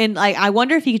 seen it, and like I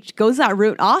wonder if he goes that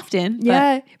route often. but-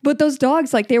 Yeah, but those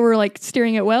dogs, like they were like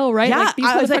steering it well, right? Yeah, like these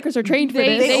I was like, motherfuckers are trained for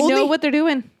they this. they know only- what they're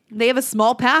doing. They have a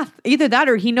small path. Either that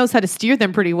or he knows how to steer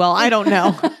them pretty well. I don't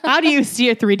know. How do you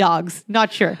steer 3 dogs?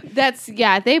 Not sure.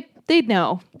 They'd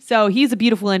know. So he's a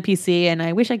beautiful NPC, and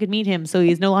I wish I could meet him. So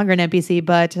he's no longer an NPC,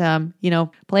 but,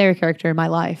 player character in my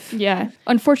life. Yeah.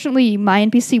 Unfortunately, my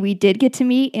NPC we did get to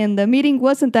meet, and the meeting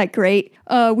wasn't that great.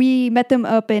 We met them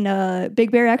up in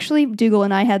Big Bear, actually. Dougal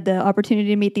and I had the opportunity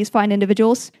to meet these fine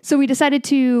individuals. So we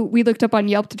looked up on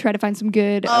Yelp to try to find some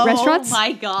good restaurants.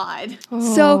 my God.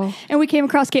 So, and we came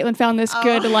across, Caitlin found this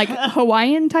good, like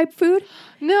Hawaiian type food.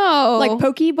 No. like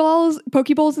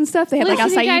Pokeballs and stuff. They had like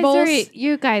acai bowls.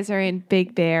 You guys are in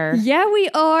Big Bear. Yeah, we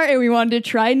are, and we wanted to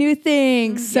try new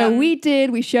things. So we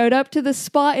did. We showed up to the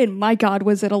spot, and my God,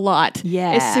 was it a lot.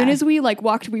 Yeah. As soon as we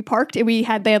we parked, and they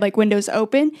had like windows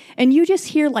open, and you just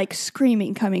hear like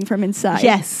screaming coming from inside.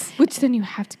 Yes. Which then you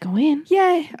have to go in.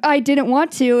 Yeah, I didn't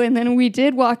want to, and then we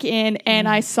did walk in, and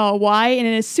I saw why. And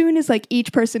as soon as like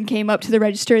each person came up to the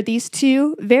register, these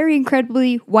two very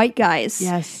incredibly white guys,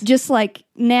 Yes. just like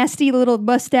nasty little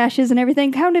mustaches and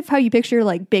everything, kind of how you picture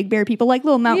like Big Bear people, like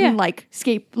little mountain like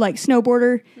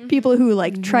snowboarder people who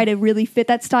like try to really fit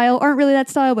that style, aren't really that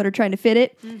style, but are trying to fit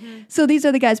it. So these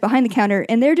are the guys behind the counter,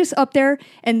 and they're just up there,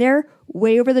 and they're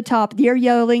way over the top. They're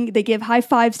yelling. They give high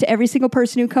fives to every single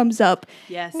person who comes up.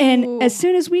 Yes. And as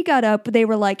soon as we got up, they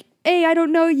were like, hey, I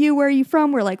don't know you. Where are you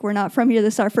from? We're like, we're not from here.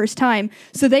 This is our first time.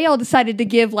 So they all decided to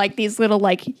give like these little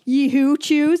like yee-hoo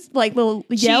chews, like little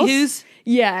yells. Chee-hoos.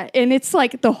 Yeah, and it's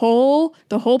like the whole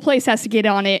place has to get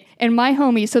on it. And my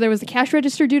homie, so there was the cash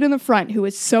register dude in the front who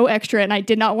was so extra, and I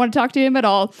did not want to talk to him at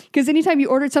all, because anytime you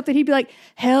ordered something, he'd be like,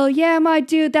 hell yeah, my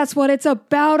dude, that's what it's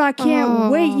about. I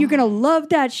can't wait. You're gonna love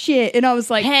that shit. And I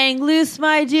was like, Hang loose,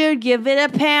 my dude. Give it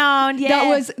a pound. Yeah. that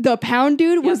was the pound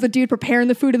dude, was the dude preparing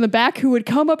the food in the back who would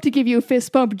come up to give you a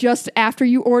fist bump just after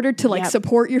you ordered to like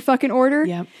support your fucking order.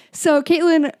 Yep. So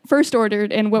Caitlin first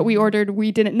ordered, and what we ordered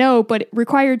we didn't know, but it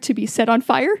required to be set on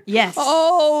fire. Yes.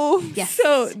 Oh, Yes.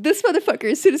 So this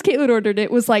motherfucker, as soon as Caitlin ordered it,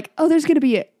 was like, oh, there's going to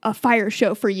be a fire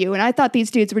show for you. And I thought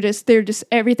these dudes were they're just,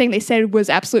 everything they said was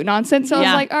absolute nonsense. So I was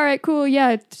like, all right, cool.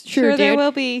 Yeah, sure, dude. there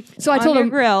will be. So I told your him,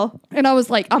 grill. and I was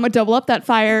like, I'm going to double up that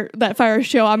fire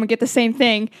show. I'm going to get the same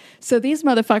thing. So these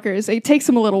motherfuckers, it takes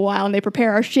them a little while, and they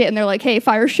prepare our shit, and they're like, hey,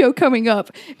 fire show coming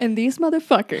up. And these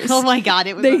motherfuckers, Oh my God.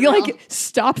 It was they unreal. like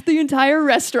stopped the entire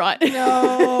restaurant.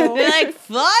 No. They're like,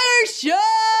 fire show.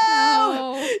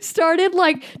 Started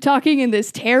like talking in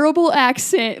this terrible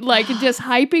accent, like just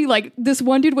hyping. Like this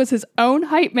one dude was his own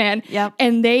hype man. Yep.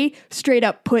 And they straight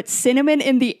up put cinnamon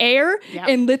in the air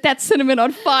and lit that cinnamon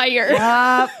on fire.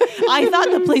 I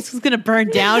thought the place was going to burn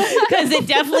down because it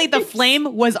definitely, the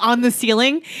flame was on the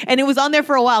ceiling and it was on there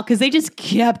for a while because they just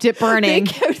kept it burning.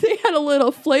 They had a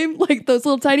little flame, like those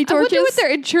little tiny I torches. wonder what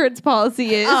their insurance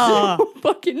policy is. I don't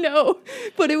fucking know.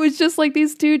 But it was just like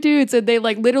these two dudes, and they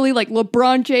like literally like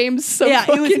LeBron James. So Yeah,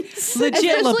 it was fucking legit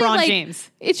Especially, LeBron like, James.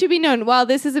 It should be known, while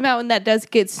this is a mountain that does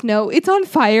get snow, it's on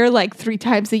fire like 3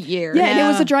 times a year. Yeah, and it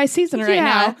was a dry season right Yeah.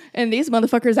 now. And these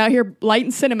motherfuckers out here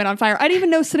lighting cinnamon on fire. I didn't even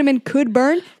know cinnamon could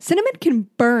burn. Cinnamon can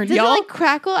burn, Does y'all. it like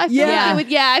crackle? I feel like it would.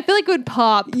 Yeah, I feel like it would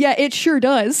pop. Yeah, it sure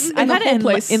does. I've had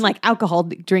it in like alcohol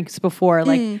drinks before,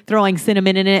 like throwing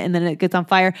cinnamon in it and then it gets on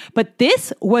fire. But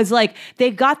this was like,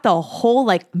 they got the whole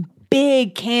like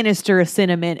big canister of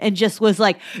cinnamon and just was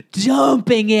like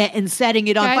dumping it and setting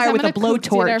it on Guys, fire I'm with a gonna cook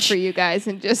dinner blowtorch. for you guys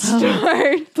and just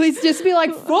start. Please just be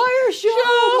like, fire show,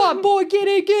 my boy, get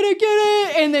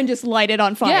it. And then just light it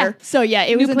on fire. Yeah. So yeah,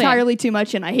 it was plan. entirely too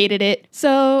much and I hated it.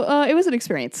 So it was an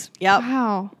experience. Yep.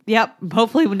 Wow. Yep.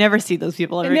 Hopefully we'll never see those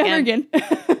people ever Never again.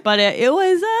 again. But it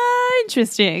was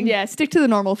interesting. Yeah, stick to the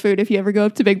normal food if you ever go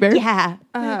up to Big Bear. Yeah.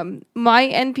 My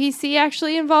NPC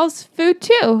actually involves food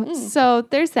too. So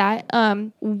there's that.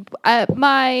 At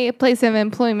my place of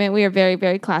employment, we are very,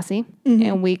 very classy.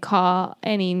 And we call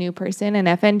any new person an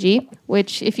FNG,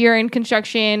 which if you're in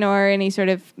construction or any sort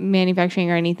of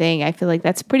manufacturing or anything, I feel like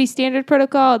that's pretty standard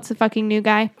protocol. It's a fucking new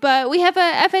guy. But we have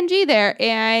a FNG there,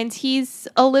 and he's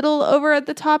a little over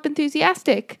the top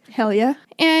enthusiastic. Hell yeah.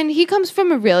 And he comes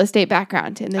from a real estate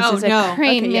background, and this Oh, is a no.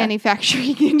 crane Okay, yeah.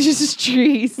 manufacturing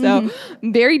industry, so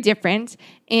very different.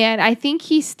 And I think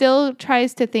he still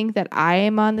tries to think that I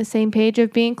am on the same page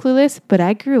of being clueless, but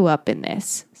I grew up in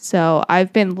this. So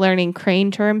I've been learning crane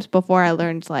terms before I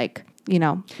learned, like, you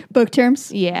know, Book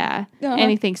terms. yeah, Uh-huh.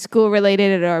 anything school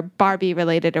related or Barbie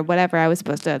related or whatever I was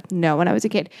supposed to know when I was a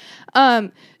kid.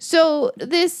 So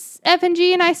this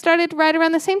FNG and I started right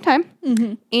around the same time,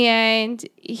 and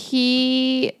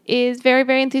he is very,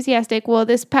 very enthusiastic. Well,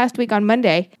 this past week on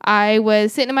Monday, I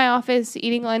was sitting in my office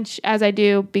eating lunch, as I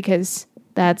do, because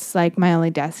that's like my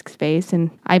only desk space, and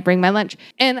I bring my lunch,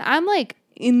 and I'm like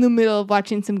in the middle of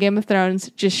watching some Game of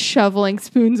Thrones, just shoveling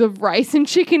spoons of rice and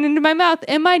chicken into my mouth,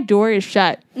 and my door is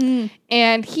shut.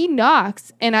 And he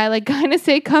knocks, and I like kind of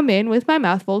say, come in, with my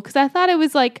mouth full, because I thought it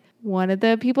was like one of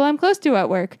the people I'm close to at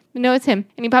work. But no, it's him.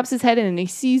 And he pops his head in and he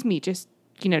sees me just,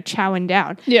 you know, chowing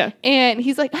down. Yeah. And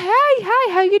he's like, hi,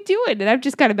 how you doing? And I've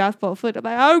just got a mouthful of food. I'm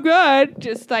like, oh, good.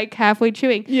 Just like halfway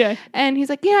chewing. Yeah. And he's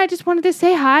like, yeah, I just wanted to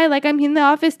say hi. Like, I'm in the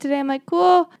office today. I'm like,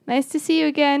 cool. Nice to see you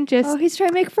again. Just Oh, he's trying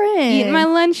to make friends. eating my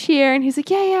lunch here. And he's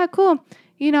like, yeah, cool.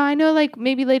 I know like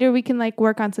maybe later we can like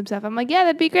work on some stuff. I'm like, yeah,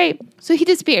 that'd be great. So he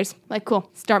disappears. Like, cool.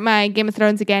 Start my Game of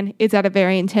Thrones again. It's at a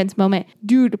very intense moment.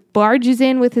 Dude barges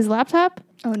in with his laptop,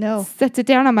 Oh no. sets it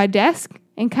down on my desk,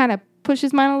 and kind of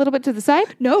pushes mine a little bit to the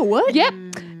side. No, what? Yep.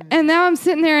 And now I'm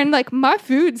sitting there and like my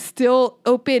food's still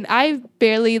open. I've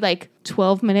barely like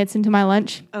 12 minutes into my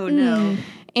lunch. Oh no.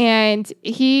 And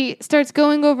he starts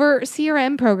going over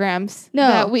CRM programs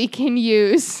that we can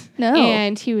use. No.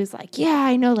 And he was like, yeah,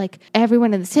 I know like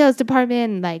everyone in the sales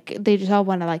department, and like they just all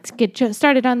want to like get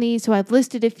started on these. So I've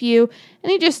listed a few.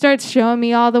 And he just starts showing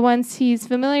me all the ones he's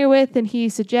familiar with and he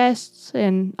suggests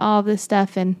and all this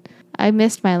stuff. And I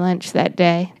missed my lunch that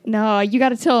day. No, you got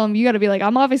to tell him. You got to be like,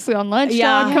 I'm obviously on lunch.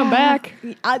 Yeah. Dog, come back.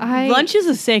 Lunch is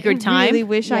a sacred time. I really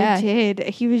wish I did.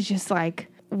 He was just like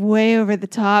way over the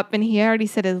top, and he already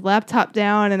set his laptop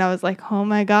down, and I was like, oh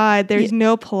my God, there's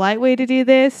no polite way to do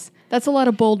this. That's a lot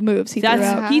of bold moves he threw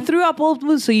out. He threw out both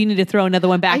moves, so you need to throw another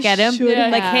one back at him. should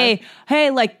Like, have.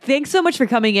 hey, like, thanks so much for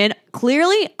coming in.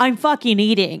 Clearly, I'm fucking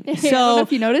eating. I don't know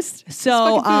if you noticed. It's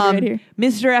So, fucking food right here.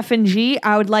 Mr. F&G,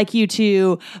 I would like you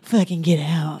to fucking get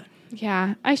out.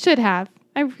 Yeah, I should have.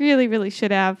 I really, really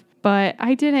should have, but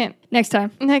I didn't. Next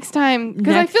time. Next time,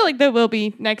 because I feel like there will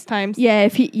be next times. Yeah,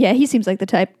 he seems like the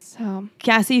type. So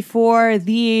Cassie, for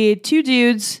the two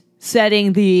dudes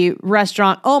setting the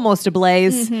restaurant almost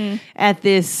ablaze at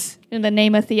this. In the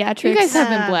name of theatrics. you guys have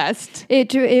been blessed.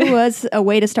 It was a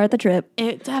way to start the trip.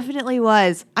 It definitely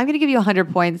was. I'm going to give you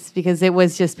 100 points because it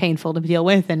was just painful to deal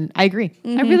with, and I agree.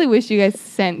 I really wish you guys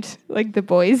sent like the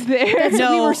boys there.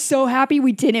 No. We were so happy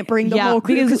we didn't bring the Yeah, whole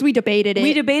crew because because we debated it.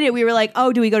 We debated. We were like,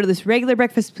 oh, do we go to this regular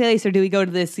breakfast place or do we go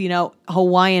to this,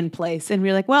 Hawaiian place? And we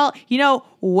were like, well,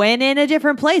 when in a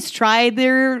different place, try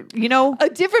their, A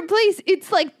different place.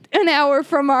 It's like an hour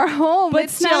from our home. But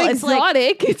it's still, not it's like-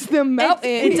 exotic. It's the mountain.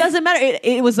 It doesn't matter.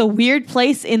 It was a weird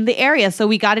place in the area, so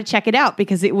we got to check it out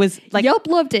because it was like, Yelp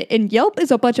loved it, and Yelp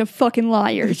is a bunch of fucking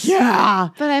liars. yeah.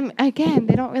 But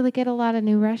they don't really get a lot of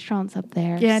new restaurants up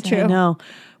there. Yeah, so. true. No.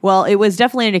 Well, it was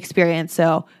definitely an experience.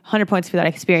 So 100 points for that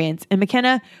experience. And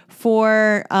McKenna,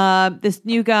 for this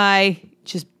new guy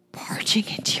just barging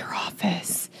into your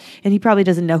office. And he probably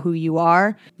doesn't know who you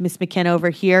are. Miss McKenna over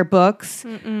here, books,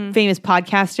 famous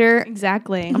podcaster.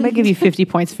 Exactly. I'm going to give you 50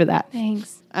 points for that.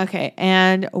 Thanks. Okay.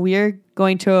 And we're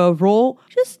going to roll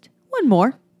just one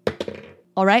more.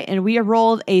 All right. And we have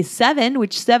rolled a 7,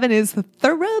 which 7 is the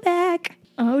throwback.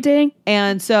 Oh, dang.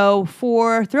 And so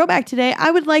for throwback today,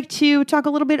 I would like to talk a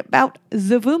little bit about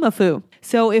Zoboomafoo.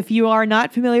 So if you are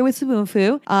not familiar with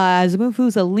Zoboomafoo, Zoboomafoo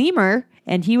is a lemur,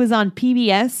 and he was on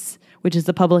PBS, which is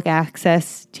the public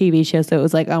access TV show. So it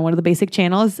was like on one of the basic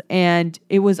channels, and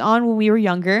it was on when we were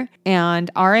younger.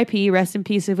 And R.I.P. Rest in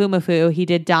peace, Zoboomafoo. He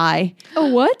did die.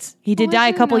 Oh, what? He did die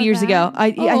a didn't couple know years that. ago.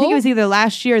 I think it was either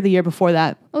last year or the year before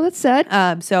that. Oh, that's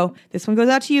sad. So this one goes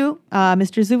out to you,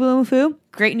 Mr. Zoboomafoo.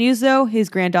 Great news, though. His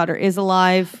granddaughter is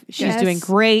alive. She's Yes. doing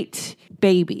great,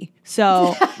 baby.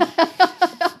 So,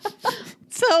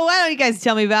 so why don't you guys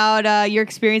tell me about your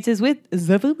experiences with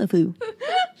Zoboomafoo?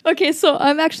 Okay, so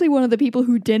I'm actually one of the people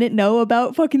who didn't know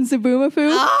about fucking Zoboomafoo.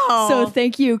 Oh. So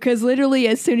thank you, because literally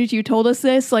as soon as you told us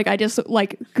this, like I just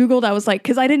like Googled, I was like,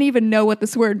 because I didn't even know what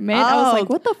this word meant. I was like,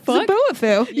 what the fuck?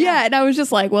 Zoboomafoo. Yeah, and I was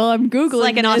just like, well, I'm Googling It's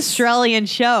like an this. Australian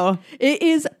show. It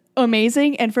is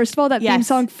amazing, and first of all, that theme Yes.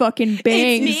 song fucking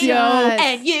bangs, It's me yo.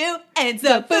 and you and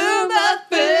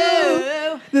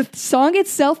Zoboomafoo. The song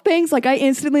itself bangs. Like I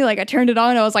instantly, like I turned it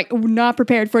on. I was like not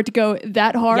prepared for it to go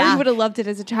that hard. Yeah. I would have loved it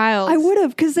as a child. I would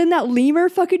have, because then that lemur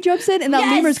fucking jumps in, and that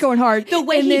Yes. lemur's going hard. The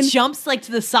way and he then jumps like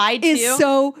to the side is too.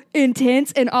 so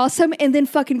intense and awesome. And then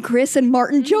fucking Chris and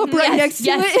Martin jump right Yes, next to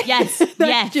yes, it. yes, that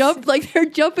yes. jump, like their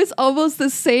jump is almost the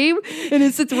same, and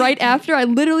it's right after. I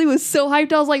literally was so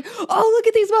hyped. I was like, "Oh, look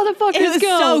at these motherfuckers It was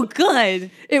go!" so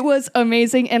good. It was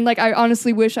amazing, and like I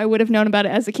honestly wish I would have known about it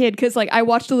as a kid, because like I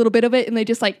watched a little bit of it, and they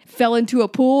just like fell into a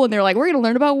pool, and they're like, "We're gonna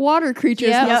learn about water creatures."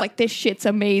 Yep. And I was Yep. like, "This shit's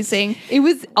amazing." It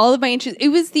was all of my interest. It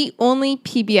was the only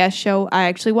PBS show I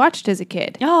actually watched as a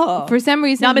kid. Oh. For some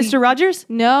reason. Not we- Mr. Rogers?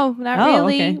 No, not Oh,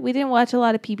 really. okay. We didn't watch a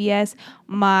lot of PBS.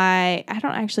 I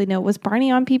don't actually know. Was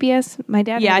Barney on PBS? My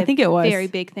dad Yeah, had I think it was. a very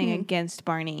big thing against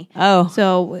Barney. Oh.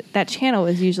 So that channel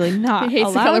was usually not He hates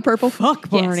allowed. the color purple. Fuck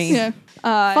Barney. Yeah.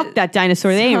 Fuck that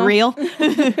dinosaur. They ain't so- real.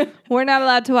 We're not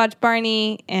allowed to watch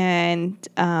Barney, and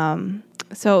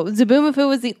So Zaboomafoo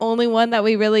was the only one that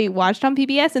we really watched on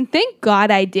PBS, and thank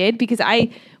God I did, because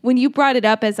when you brought it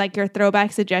up as like your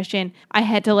throwback suggestion, I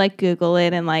had to like Google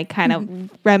it and like kind of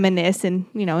reminisce and,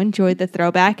 you know, enjoy the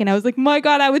throwback. And I was like, my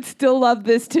God, I would still love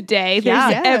this today.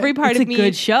 There's every part it's of me a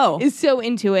good show. is so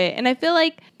into it. And I feel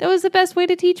like that was the best way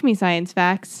to teach me science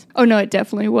facts. Oh no, it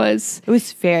definitely was. It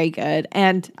was very good.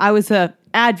 And I was a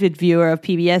avid viewer of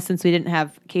PBS since we didn't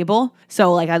have cable.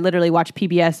 So like I literally watched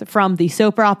PBS from the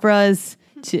soap operas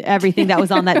to everything that was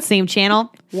on that same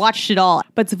channel. Watched it all.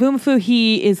 But Zaboomafoo,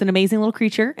 he is an amazing little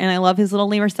creature, and I love his little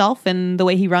lemur self and the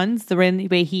way he runs, the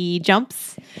way he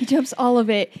jumps. He jumps all of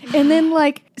it. And then,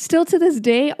 like, still to this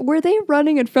day, were they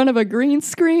running in front of a green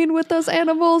screen with those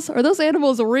animals? Are those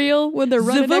animals real when they're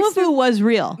running next to Zaboomafoo was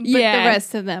real. But Yeah. the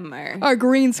rest of them are. a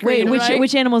green screen? Wait, right?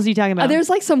 which animals are you talking about? There's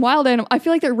like some wild animal. I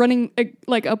feel like they're running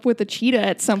like up with a cheetah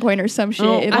at some point or some shit.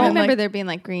 Oh, And I then, remember like, there being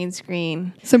like green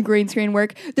screen. some green screen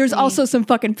work. There's also some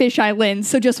fucking fish islands.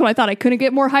 So just when I thought I couldn't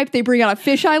get more hype, they bring out a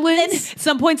fish islands.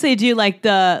 some points they do like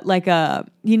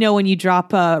you know when you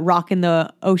drop a rock in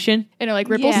the ocean. And it like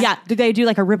ripples. Yeah. Yeah, they do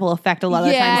like a ripple effect a lot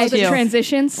of Yeah, times The too.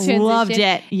 transitions. Loved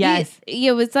it. Yes.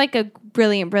 It was like a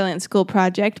brilliant school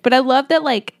project. But I love that,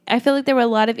 like, I feel like there were a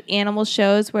lot of animal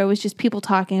shows where it was just people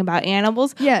talking about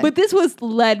animals. Yeah. But this was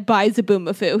led by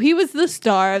Zaboomafoo. He was the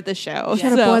star of the show.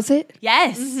 Shut up, was it?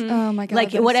 Yes. Oh my god!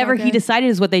 Like that was whatever so he good. decided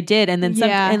is what they did, and then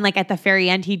Yeah. and like at the very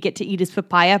end he'd get to eat his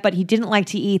papaya, but he didn't like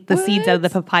to eat the seeds out of the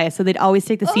papaya, so they'd always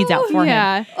take the seeds out for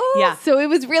yeah. him. Yeah. So it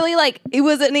was really like, it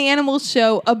was an animal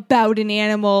show about an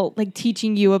animal, like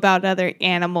teaching you about other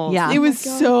animals. Yeah. It was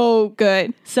so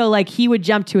good. So like he would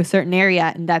jump to a certain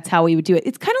area, and that's how we would do it.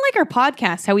 It's kind of like our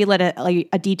podcast, how we let a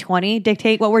D20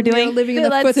 dictate what we're You know, doing. living in They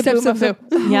the let footsteps of the. Zaboomafoo.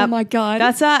 Oh Yep. my god!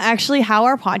 That's actually how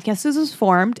our podcast was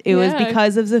formed. It was Yeah.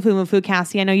 because of Zaboomafoo.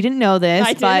 Cassie, I know you didn't know this,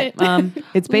 I but didn't.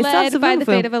 it's based off Led by the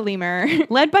fate Zaboomafoo. of a lemur.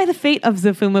 Led by the fate of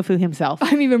Zaboomafoo himself.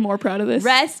 I'm even more proud of this.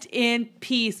 Rest in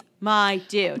peace, my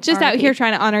dude. Just out R.I.P. here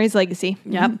trying to honor his legacy.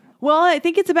 Yep. Well, I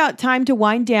think it's about time to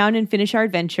wind down and finish our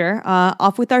adventure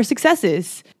off with our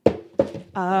successes.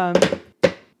 Oh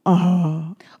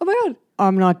my god,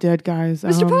 I'm not dead, guys.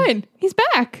 Mr. Pine. He's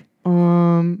back.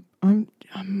 I'm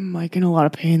like in a lot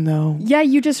of pain though. Yeah,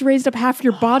 you just raised up half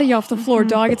your body off the floor,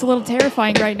 dog. It's a little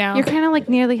terrifying right now. You're kind of like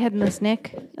nearly heading the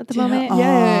snick at the moment.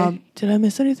 Yeah. Did I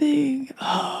miss anything?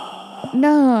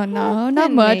 No, not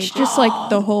Then much. maybe. Just like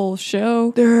the whole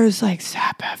show. There's like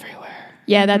sap everywhere.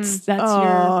 Yeah, that's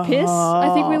your piss.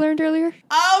 I think we learned earlier.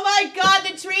 Oh my god,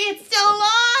 the tree is still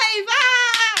alive!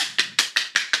 Ah!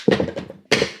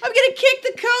 I'm gonna kick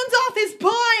the cones off his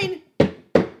pine!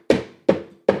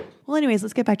 Well, anyways,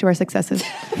 let's get back to our successes.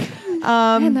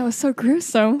 Man, that was so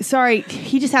gruesome. Sorry,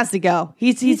 he just has to go.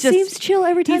 He's He just seems chill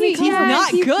every time he he's comes. not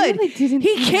he good. really didn't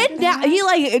He seem that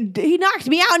kidnapped. He knocked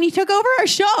me out and he took over our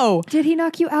show. Did he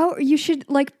knock you out? You should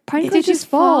like pine Did cones you just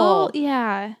fall.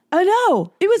 Yeah. I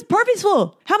know. It was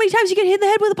purposeful. How many times you get hit in the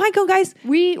head with a pine cone, guys?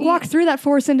 We walked through that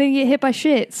forest and didn't get hit by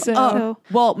shit. So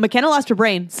Well, McKenna lost her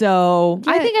brain, so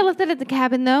I think I left it at the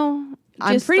cabin though.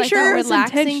 I'm Just, pretty like, sure not it's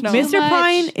relaxing intentional. too Mr. much.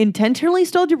 Pine intentionally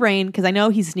stole your brain because I know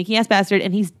he's a sneaky ass bastard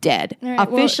and he's dead. All right,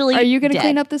 well, Officially, are you going to dead.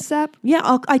 clean up this sap?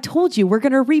 Yeah, I told you we're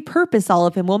gonna repurpose all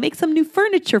of him. We'll make some new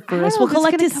furniture for us. We'll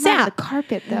collect his sap. The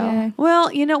carpet though. Yeah. Well,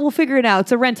 we'll figure it out.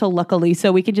 It's a rental, luckily,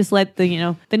 so we can just let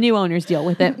the new owners deal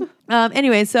with it.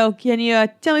 Anyway, so can you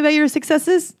tell me about your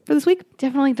successes for this week?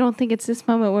 Definitely don't think it's this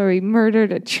moment where we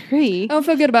murdered a tree. I don't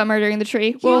feel good about murdering the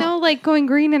tree. Like going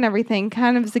green and everything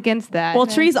kind of is against that. Well,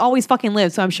 trees always fucking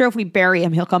live, so I'm sure if we bury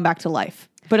him, he'll come back to life.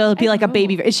 But it'll be like a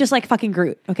baby. It's just like fucking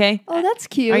Groot, okay? Oh, that's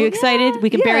cute. Are you excited? We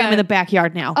can bury him in the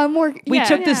backyard now. We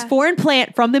took this foreign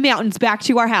plant from the mountains back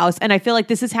to our house, and I feel like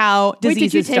this is how Wait,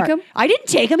 diseases did you take start. him? I didn't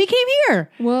take him. He came here.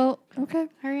 Well, okay.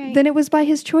 All right. Then it was by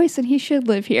his choice, and he should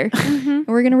live here. And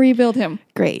we're going to rebuild him.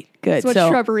 Great. Good. That's what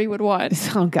Shrubbery would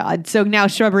want. Oh, God. So now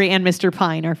Shrubbery and Mr.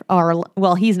 Pine are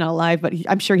well, he's not alive, but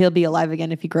I'm sure he'll be alive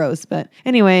again if he grows. But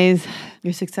anyways,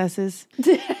 your successes?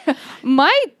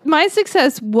 My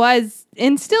success was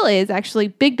and still is actually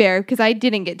Big Bear because I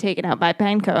didn't get taken out by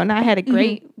Pinecone. I had a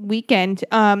great weekend.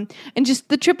 And just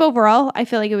the trip overall, I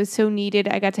feel like it was so needed.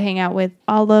 I got to hang out with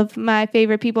all of my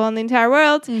favorite people in the entire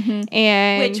world.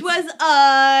 And Which was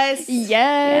us.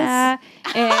 Yes.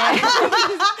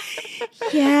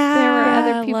 Yeah, there were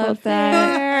other people love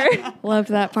there. Loved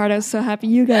that part. I was so happy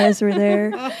you guys were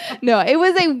there. No, it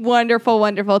was a wonderful,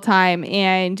 wonderful time.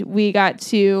 And we got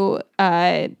to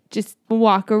just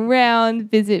walk around,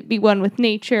 be one with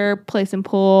nature, play some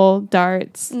pool,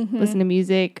 darts, listen to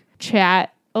music,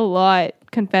 chat a lot,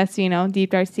 confess,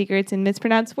 deep dark secrets and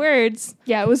mispronounce words.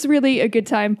 Yeah, it was really a good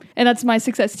time. And that's my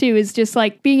success too, is just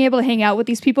like being able to hang out with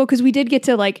these people. Cause we did get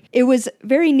to like, it was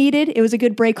very needed. It was a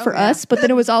good break for us. But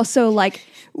then it was also like,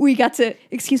 we got to,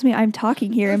 excuse me, I'm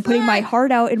talking here and putting my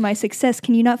heart out in my success.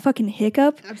 Can you not fucking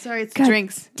hiccup? I'm sorry, it's God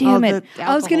drinks. Damn All it. the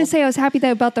I was going to alcohol. say I was happy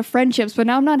about the friendships, but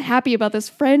now I'm not happy about this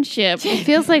friendship. It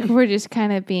feels like we're just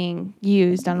kind of being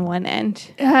used on one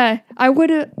end, I would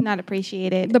have, not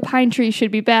appreciated. the pine tree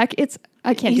should be back.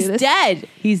 I can't He's do this. dead.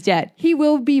 He's dead. He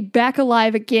will be back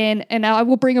alive again, and I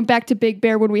will bring him back to Big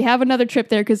Bear when we have another trip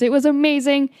there because it was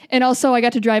amazing. And also, I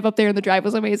got to drive up there, and the drive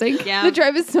was amazing. Yeah. The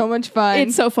drive is so much fun.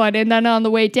 It's so fun. And then on the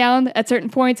way down, at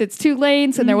certain points, it's 2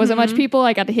 lanes, and there wasn't much people.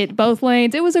 I got to hit both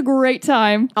lanes. It was a great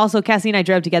time. Also, Cassie and I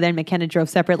drove together, and McKenna drove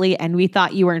separately, and we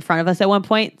thought you were in front of us at one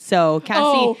point. So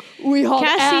Cassie, we hauled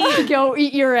Cassie- ass to go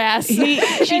eat your ass. she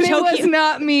and it was Tokyo,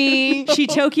 not me. she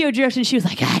Tokyo drifted, and she was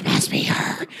like, "That must be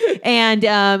her." And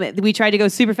we tried to go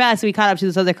super fast, so we caught up to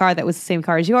this other car that was the same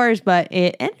car as yours, but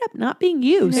it ended up not being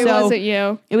you. It so wasn't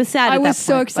you. It was sad. I at was that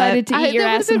so point, excited to eat your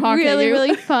that ass would have and been honk really, at you.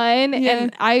 really fun. Yeah.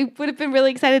 And I would have been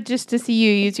really excited just to see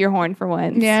you use your horn for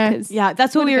once. Yeah. 'cause Yeah,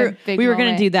 that's what we would've were. been a big We were going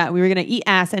to moment. do that. We were going to eat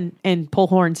ass and pull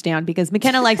horns down because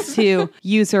McKenna likes to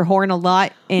use her horn a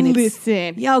lot. And it's,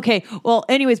 Listen. yeah, okay. Well,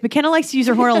 anyways, McKenna likes to use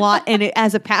her horn a lot, and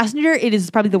as a passenger, it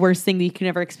is probably the worst thing that you can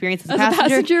ever experience as a As a passenger.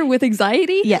 passenger with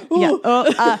anxiety? Yeah,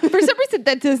 yeah. For some reason,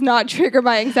 that does not trigger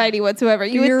my anxiety whatsoever.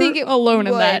 You You're would think it alone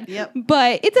in would, that. Yep.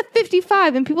 But it's a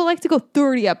 55, and people like to go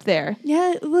 30 up there.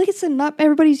 Yeah, like I said, not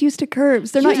everybody's used to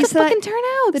curbs. They're You not have used to to fucking that. turn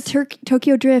out. The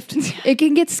Tokyo Drift. It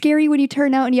can get scary when you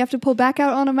turn out and you have to pull back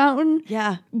out on a mountain.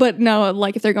 Yeah. But no,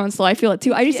 like if they're going slow, I feel it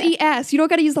too. I just eat ass. You don't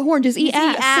got to use the horn. Just eat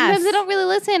ass. ass. Sometimes they don't really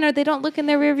listen, or they don't look in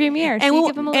their rearview mirror. So And you we'll-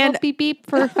 give them a little and- beep beep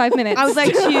for 5 minutes. I would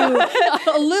like to.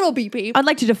 A little beep beep. I'd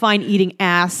like to define eating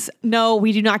ass. No,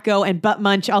 we do not go and butt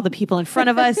munch all the people in front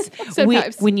of us.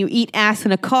 Sometimes. When you eat ass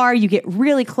in a car, you get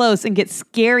really close and get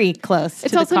scary close.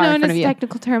 It's to also the car in known front as of you.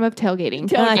 technical term of tailgating.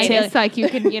 Tailgating. It's like you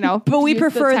can, But we use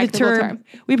prefer the technical term.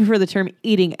 We prefer the term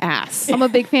eating ass. I'm a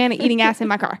big fan of eating ass in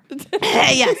my car.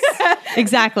 Yes,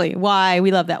 exactly. Why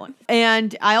we love that one.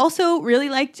 And I also really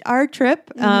liked our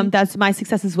trip. That's my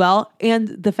success as well. And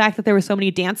the fact that there were so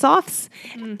many dance offs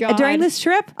during this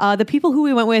trip. The people who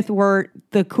we went with were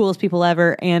the coolest people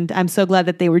ever. And I'm so glad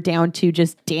that they were down to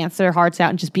just dance their hearts out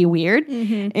and just be weird.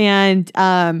 And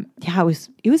yeah,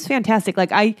 it was fantastic.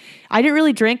 Like I didn't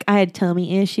really drink. I had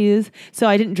tummy issues, so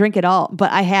I didn't drink at all.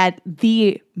 But I had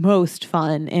the most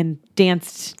fun and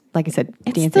danced. Like I said,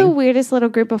 It's dancing. the weirdest little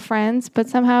group of friends, but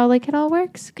somehow like it all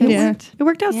works. 'Cause Yeah. It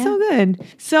worked out so good.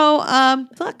 So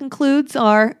that concludes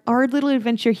our little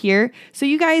adventure here. So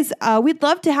you guys, we'd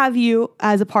love to have you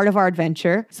as a part of our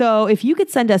adventure. So if you could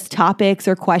send us topics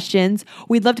or questions,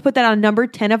 we'd love to put that on number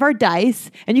 10 of our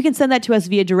dice. And you can send that to us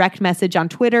via direct message on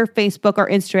Twitter, Facebook, or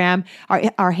Instagram.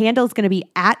 Our handle is going to be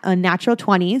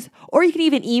 @unnatural20s, or you can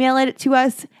even email it to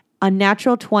us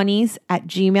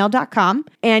unnatural20s@gmail.com.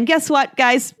 And guess what,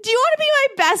 guys? Do you want to be my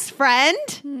best friend?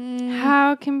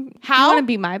 How How? you want to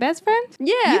be my best friend?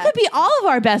 Yeah. You could be all of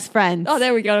our best friends. Oh,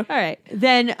 there we go. All right.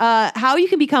 Then how you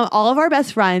can become all of our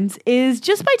best friends is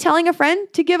just by telling a friend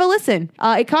to give a listen.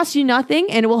 It costs you nothing,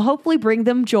 and it will hopefully bring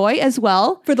them joy as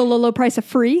well. For the low price of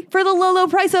free. For the low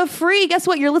price of free. Guess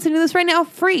what? You're listening to this right now,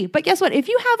 free. But guess what? If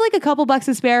you have like a couple bucks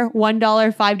to spare,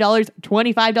 $1, $5,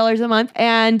 $25 a month,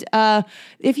 and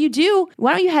if you do,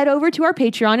 why don't you head over to our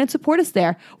Patreon and support us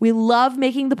there? We love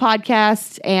making the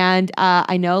podcast, and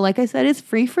I know, like I said, it's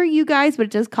free for you guys, but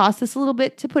it does cost us a little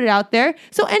bit to put it out there.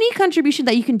 So any contribution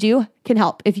that you can do can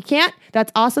help. If you can't,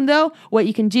 that's awesome though. What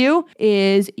you can do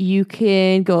is you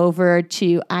can go over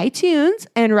to iTunes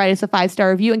and write us a 5-star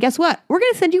review. And guess what? We're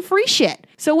going to send you free shit.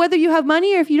 So whether you have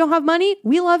money or if you don't have money,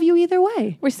 we love you either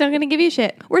way. We're still going to give you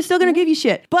shit. We're still going to give you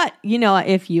shit. But,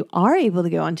 if you are able to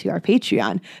go onto our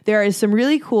Patreon, there is some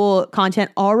really cool content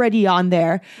already on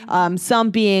there. Some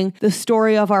being the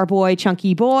story of our boy,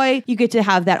 Chunky Boy. You get to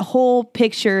have that whole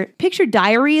picture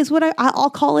diary is what I'll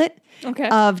call it. Okay.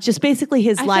 Of just basically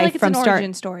his I life feel like it's from an start.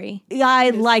 origin story. I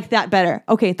like that better.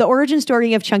 Okay, the origin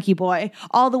story of Chunky Boy,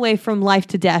 all the way from life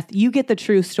to death. You get the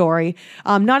true story.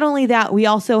 Not only that, we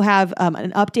also have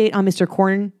an update on Mr.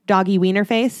 Corn Doggy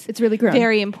Wienerface. It's really grown.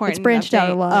 Very important. It's branched out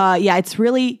a update. lot. Yeah, it's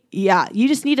really You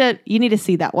just need to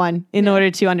see that one in order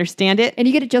to understand it. And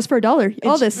you get it just for $1.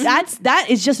 All this. That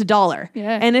is just $1.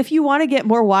 Yeah. And if you want to get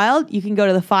more wild, you can go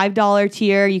to the $5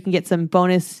 tier. You can get some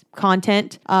bonus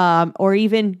content, or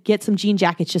even get some jean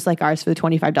jackets just like ours for the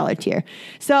 $25 tier.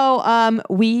 So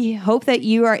we hope that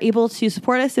you are able to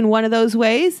support us in one of those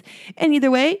ways. And either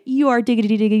way, you are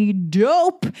diggity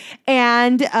dope.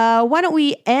 And why don't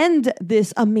we end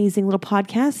this amazing amazing little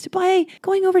podcast by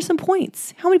going over some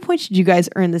points. How many points did you guys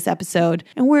earn this episode?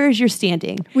 And where is your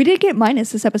standing? We did get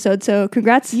minus this episode, so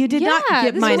congrats. You did not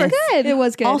get this minus. was good. It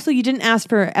was good. Also, you didn't ask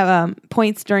for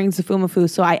points during Zafumafu,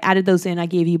 so I added those in. I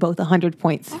gave you both 100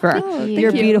 points for thank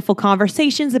your you. beautiful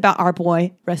conversations about our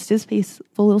boy, rest his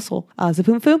faithful little soul,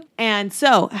 Zafumafu. And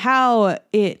so, how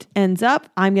it ends up,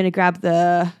 I'm going to grab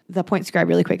the point scribe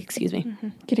really quick. Excuse me.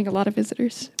 Getting a lot of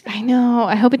visitors. I know.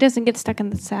 I hope he doesn't get stuck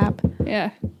in the sap. Yeah.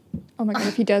 Oh my god,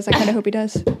 if he does, I kind of hope he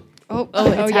does. It's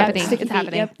happening. sticky It's feet.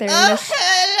 happening. Yep, there it is.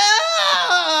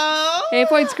 Hello! Hey,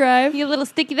 point scribe. You a little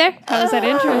sticky there? How was that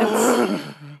entrance?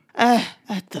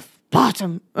 At the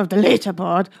bottom of the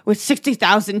leaderboard with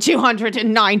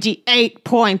 60,298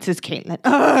 points is Caitlin.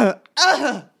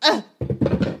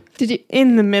 Did you?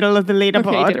 In the middle of the leaderboard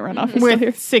Okay, he didn't run off. He's still here.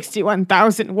 with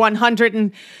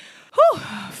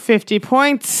 61,150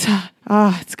 points.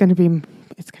 It's gonna be books.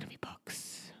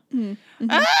 Mm-hmm.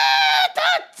 At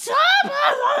the top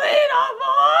of the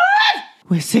leaderboard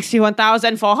with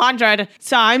 61,400.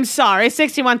 So I'm sorry,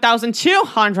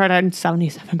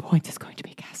 61,277 points is going to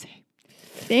be Cassie.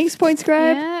 Thanks, point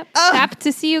scribe. Yep. Sap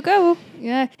to see you go.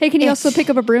 Yeah. Hey, can you also pick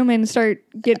up a broom and start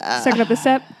sucking up the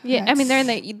step? Yeah, I mean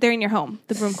they're in your home,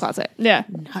 the broom closet. Yeah.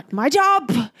 Not my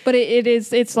job. But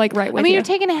it's like right with I mean, you. you're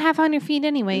taking a half on your feet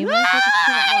anyway. You might as well just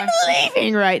put it I'm more.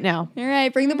 leaving right now. All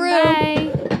right, bring the broom.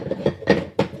 Bye.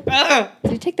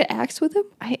 Did he take the axe with him?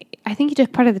 I think you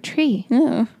took part of the tree.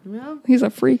 Yeah. He's a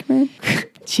freak, man.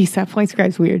 Jeez, that point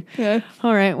scribe's weird. Yeah.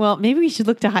 All right, well, maybe we should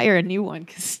look to hire a new one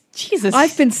because Jesus.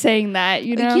 I've been saying that,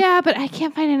 you know? Yeah, but I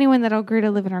can't find anyone that'll agree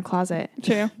to live in our closet.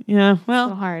 True. Yeah, So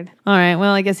well, hard. all right.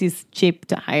 Well, I guess he's cheap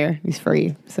to hire. He's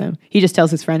free. So he just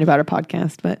tells his friend about our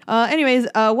podcast. But anyways,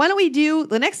 why don't we do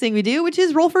the next thing we do, which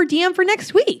is roll for DM for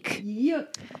next week?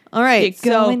 Yep. All right.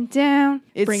 Going down.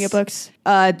 it's Bring it, books.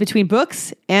 between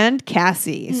Books and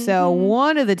Cassie. So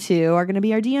one of the two are going to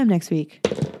be our DM next week.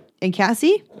 And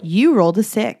Cassie, you rolled a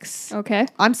 6. Okay.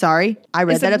 I'm sorry. I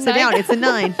read It's that a upside 9. down. It's a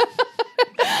 9.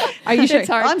 Are you sure? It's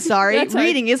hard. I'm sorry. That's hard.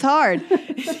 Reading is hard.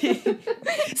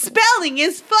 Spelling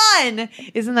is fun.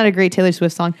 Isn't that a great Taylor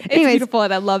Swift song? It's beautiful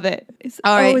and I love it.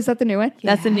 All right. is that the new one?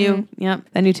 That's the new,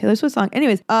 that new Taylor Swift song.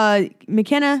 Anyways,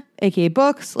 McKenna, aka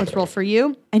Books, let's roll for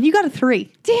you. And you got a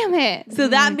 3. Damn it. So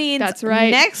that means that's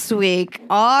right. next week,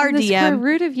 our The square DM,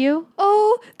 root of you.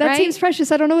 Oh, that Right? seems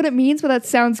precious. I don't know what it means, but that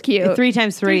sounds cute. 3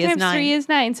 times 3 3 is times 9. 3 is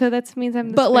 9, so that means I'm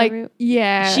the but square like, root.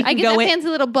 yeah, She- I get go that in- fancy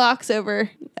little box over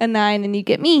a 9 and you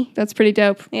get me. that's pretty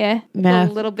dope. Yeah. Math.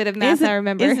 A little bit of math I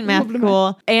remember. Isn't math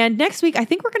cool? And next week, I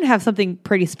think we're going to have something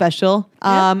pretty special.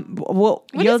 Well,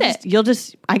 What you'll is it? you'll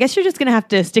just, I guess you're just going to have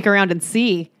to stick around and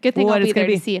see. Good thing what I'll be it's gonna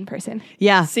there to see in person.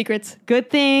 Yeah. Secrets. Good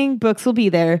thing Books will be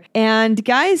there. And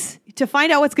guys, to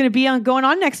find out what's going to be going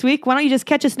on next week, why don't you just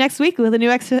catch us next week with a new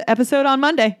episode on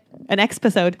Monday? An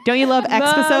episode. Don't you love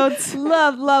episodes?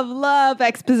 Love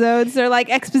episodes. They're like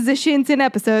expositions and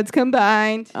episodes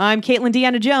combined. I'm Caitlin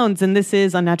Deanna Jones, and this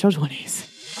is Unnatural 20s.